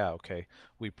now, yeah, okay,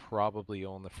 we probably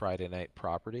own the Friday night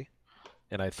property,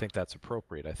 and I think that's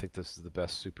appropriate. I think this is the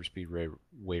best super speedway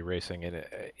racing in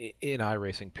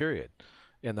iRacing, period.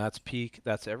 And that's peak.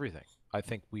 That's everything. I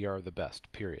think we are the best,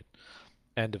 period.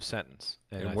 End of sentence.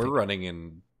 And I we're think running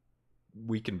in.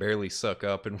 We can barely suck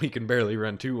up, and we can barely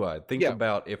run too wide. Think Yeah,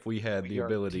 about if we had we the are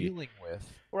ability. dealing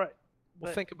with. Right. Well,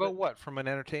 But- think about but- what from an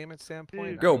entertainment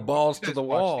standpoint. Dude. Go you balls to guys the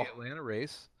watched wall. The Atlanta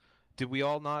race. Did we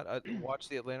all not watch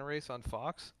the Atlanta race on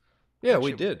Fox? Yeah, That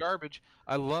we shit was did. garbage.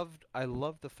 I loved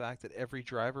the fact that every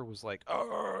driver was like,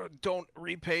 "Oh, don't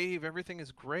repave. Everything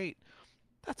is great."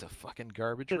 That's a fucking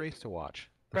garbage But- race to watch.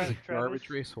 Tra- That's a garbage Travis,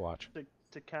 race to watch.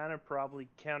 to kind of probably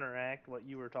counteract what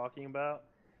you were talking about,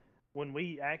 when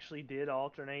we actually did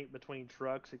alternate between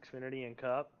trucks, Xfinity, and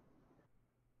Cup,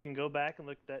 you can go back and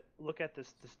look at the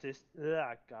statistics.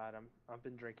 God, I've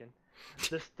been drinking.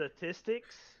 The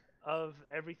statistics of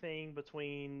everything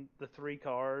between the three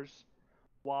cars,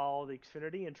 while the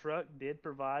Xfinity and truck did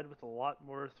provide with a lot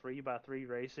more 3x3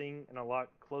 racing and a lot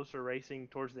closer racing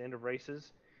towards the end of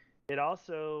races, it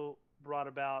also brought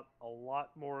about a lot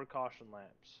more caution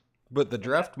laps. But the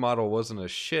draft model wasn't a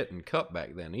shit in Cup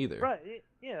back then either. Right.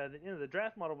 Yeah. The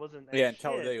draft model wasn't. Yeah, as and shit,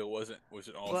 Talladega wasn't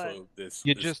also this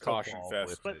You this just caution evolve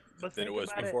fest with it. But than it think was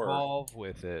about it. before. Evolve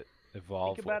with it.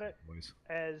 Evolve Think about with it. boys.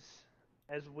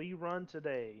 As we run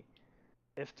today,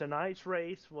 if tonight's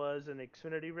race was an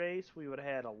Xfinity race, we would have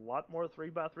had a lot more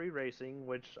 3x3 racing,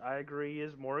 which I agree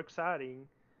is more exciting.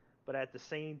 But at the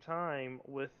same time,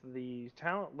 with the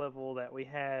talent level that we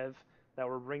have that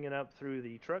we're bringing up through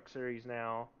the truck series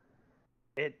now,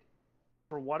 it,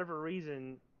 for whatever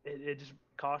reason, it just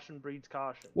caution breeds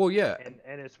caution. Well, yeah.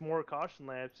 And it's more caution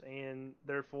laps, and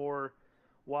therefore,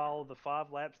 while the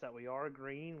 5 laps that we are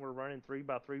green, we're running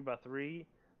 3x3x3.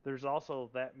 There's also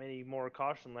that many more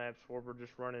caution laps where we're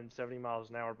just running 70 miles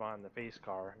an hour behind the pace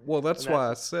car. Well, that's And why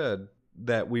I said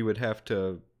that we would have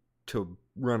to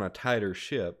run a tighter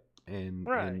ship, and,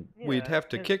 Right, and we'd yeah, have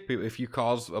to and- kick people. If you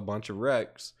cause a bunch of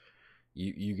wrecks,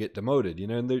 you get demoted. You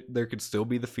know, and there could still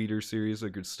be the feeder series. There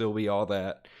could still be all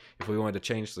that. If we wanted to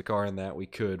change the car in that, we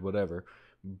could, whatever.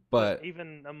 But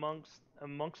even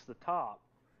amongst the top,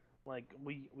 like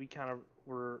we kind of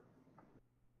were,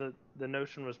 the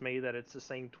notion was made that it's the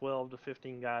same 12 to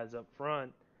 15 guys up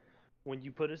front. When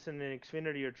you put us in an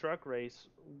Xfinity or truck race,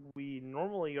 we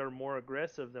normally are more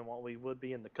aggressive than what we would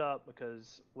be in the Cup,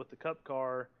 because with the Cup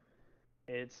car,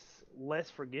 it's less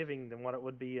forgiving than what it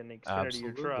would be in the Xfinity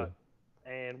or truck.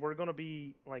 And we're going to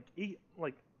be like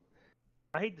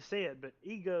I hate to say it, but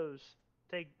egos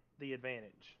take the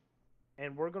advantage.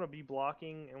 And we're going to be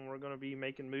blocking, and we're going to be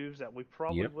making moves that we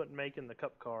probably Yep. wouldn't make in the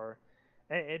Cup car.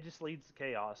 And it just leads to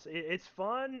chaos. It's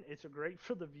fun. It's great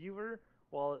for the viewer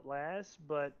while it lasts.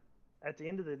 But at the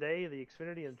end of the day, the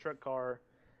Xfinity and the truck car,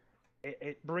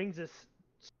 it brings us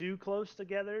too close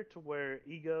together to where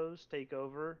egos take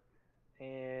over.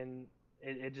 And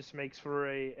it just makes for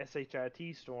a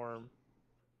SHIT storm.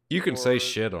 you can say or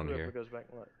shit on whoever here. goes back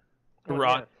and look.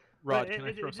 Rod, But can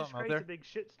I throw it just something out creates there? a big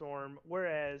shitstorm.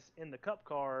 Whereas in the Cup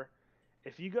car,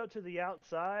 if you go to the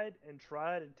outside and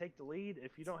try to take the lead,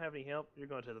 if you don't have any help, you're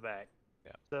going to the back.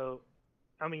 Yeah. So,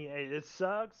 I mean, it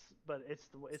sucks, but it's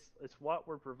what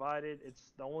we're provided.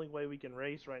 It's the only way we can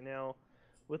race right now.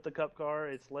 With the Cup car,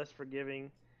 it's less forgiving,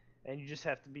 and you just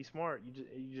have to be smart.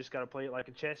 You just got to play it like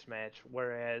a chess match.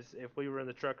 Whereas if we were in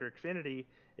the truck or Xfinity,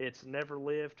 it's never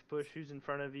lift, push who's in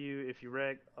front of you. If you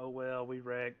wreck, oh well, we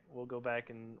wrecked. We'll go back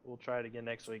and we'll try it again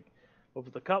next week. But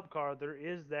with the Cup car, there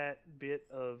is that bit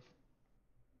of,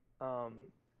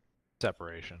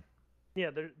 Separation. yeah,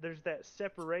 there's that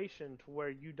separation to where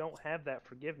you don't have that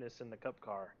forgiveness in the Cup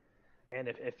car. And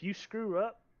if you screw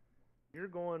up, you're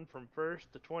going from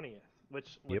first to 20th,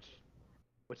 which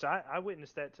I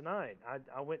witnessed that tonight.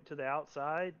 I went to the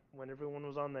outside when everyone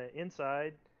was on the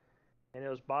inside, and it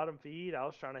was bottom feed. I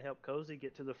was trying to help Cozy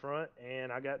get to the front,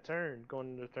 and I got turned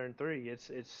going into turn 3.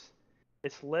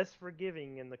 It's less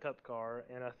forgiving in the Cup car,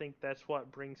 and I think that's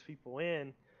what brings people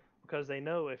in, because they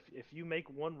know if you make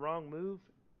one wrong move,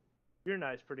 your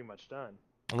night's pretty much done.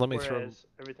 Let me Whereas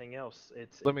everything else,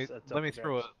 it's let me it's up let me to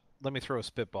throw guys. a let me throw a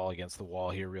spitball against the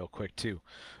wall here real quick too.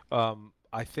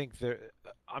 I think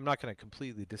I'm not going to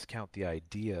completely discount the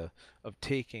idea of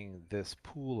taking this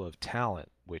pool of talent,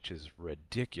 which is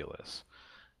ridiculous,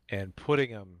 and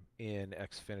putting them in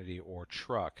Xfinity or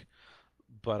truck,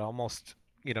 but almost,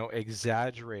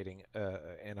 exaggerating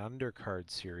an undercard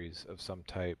series of some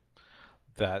type.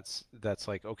 That's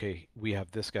like, okay, we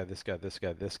have this guy, this guy, this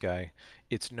guy, this guy.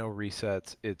 It's no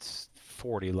resets. It's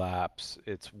 40 laps.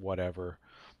 It's whatever.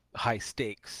 High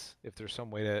stakes, if there's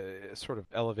some way to sort of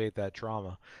elevate that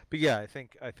drama. But yeah, I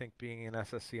think being in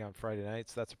SSC on Friday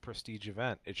nights, that's a prestige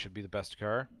event. It should be the best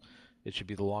car. It should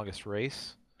be the longest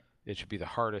race. It should be the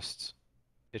hardest.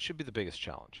 It should be the biggest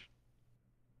challenge.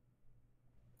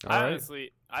 All right.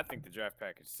 Honestly, I think the draft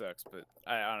package sucks, but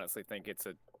I honestly think it's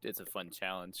a fun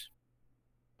challenge.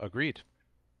 Agreed.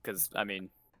 Because I mean,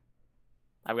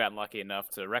 I've gotten lucky enough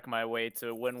to wreck my way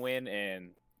to one win and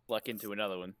luck into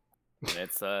another one. And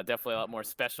it's definitely a lot more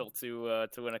special to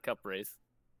win a cup race,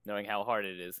 knowing how hard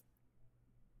it is,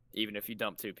 even if you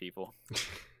dump 2 people.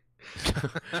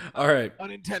 All right.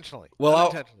 Unintentionally. Well,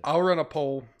 Unintentionally. I'll run a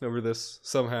poll over this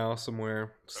somehow,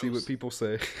 somewhere. See Gross. what people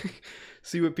say.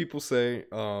 See what people say.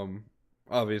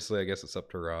 Obviously, I guess it's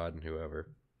up to Rod and whoever.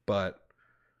 But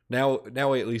now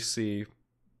we at least see.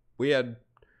 We had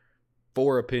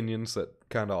 4 opinions that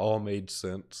kind of all made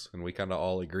sense, and we kind of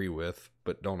all agree with,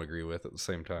 but don't agree with at the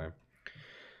same time.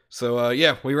 So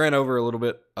yeah, we ran over a little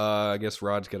bit. I guess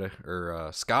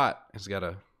Scott has got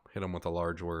to hit him with a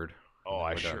large word. Oh,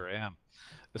 I sure am.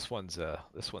 This one's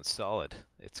solid.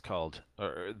 It's called,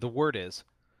 or the word is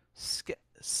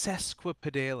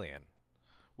sesquipedalian,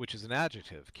 which is an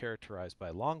adjective characterized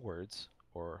by long words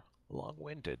or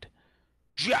long-winded.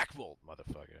 Jackvolt,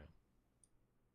 motherfucker.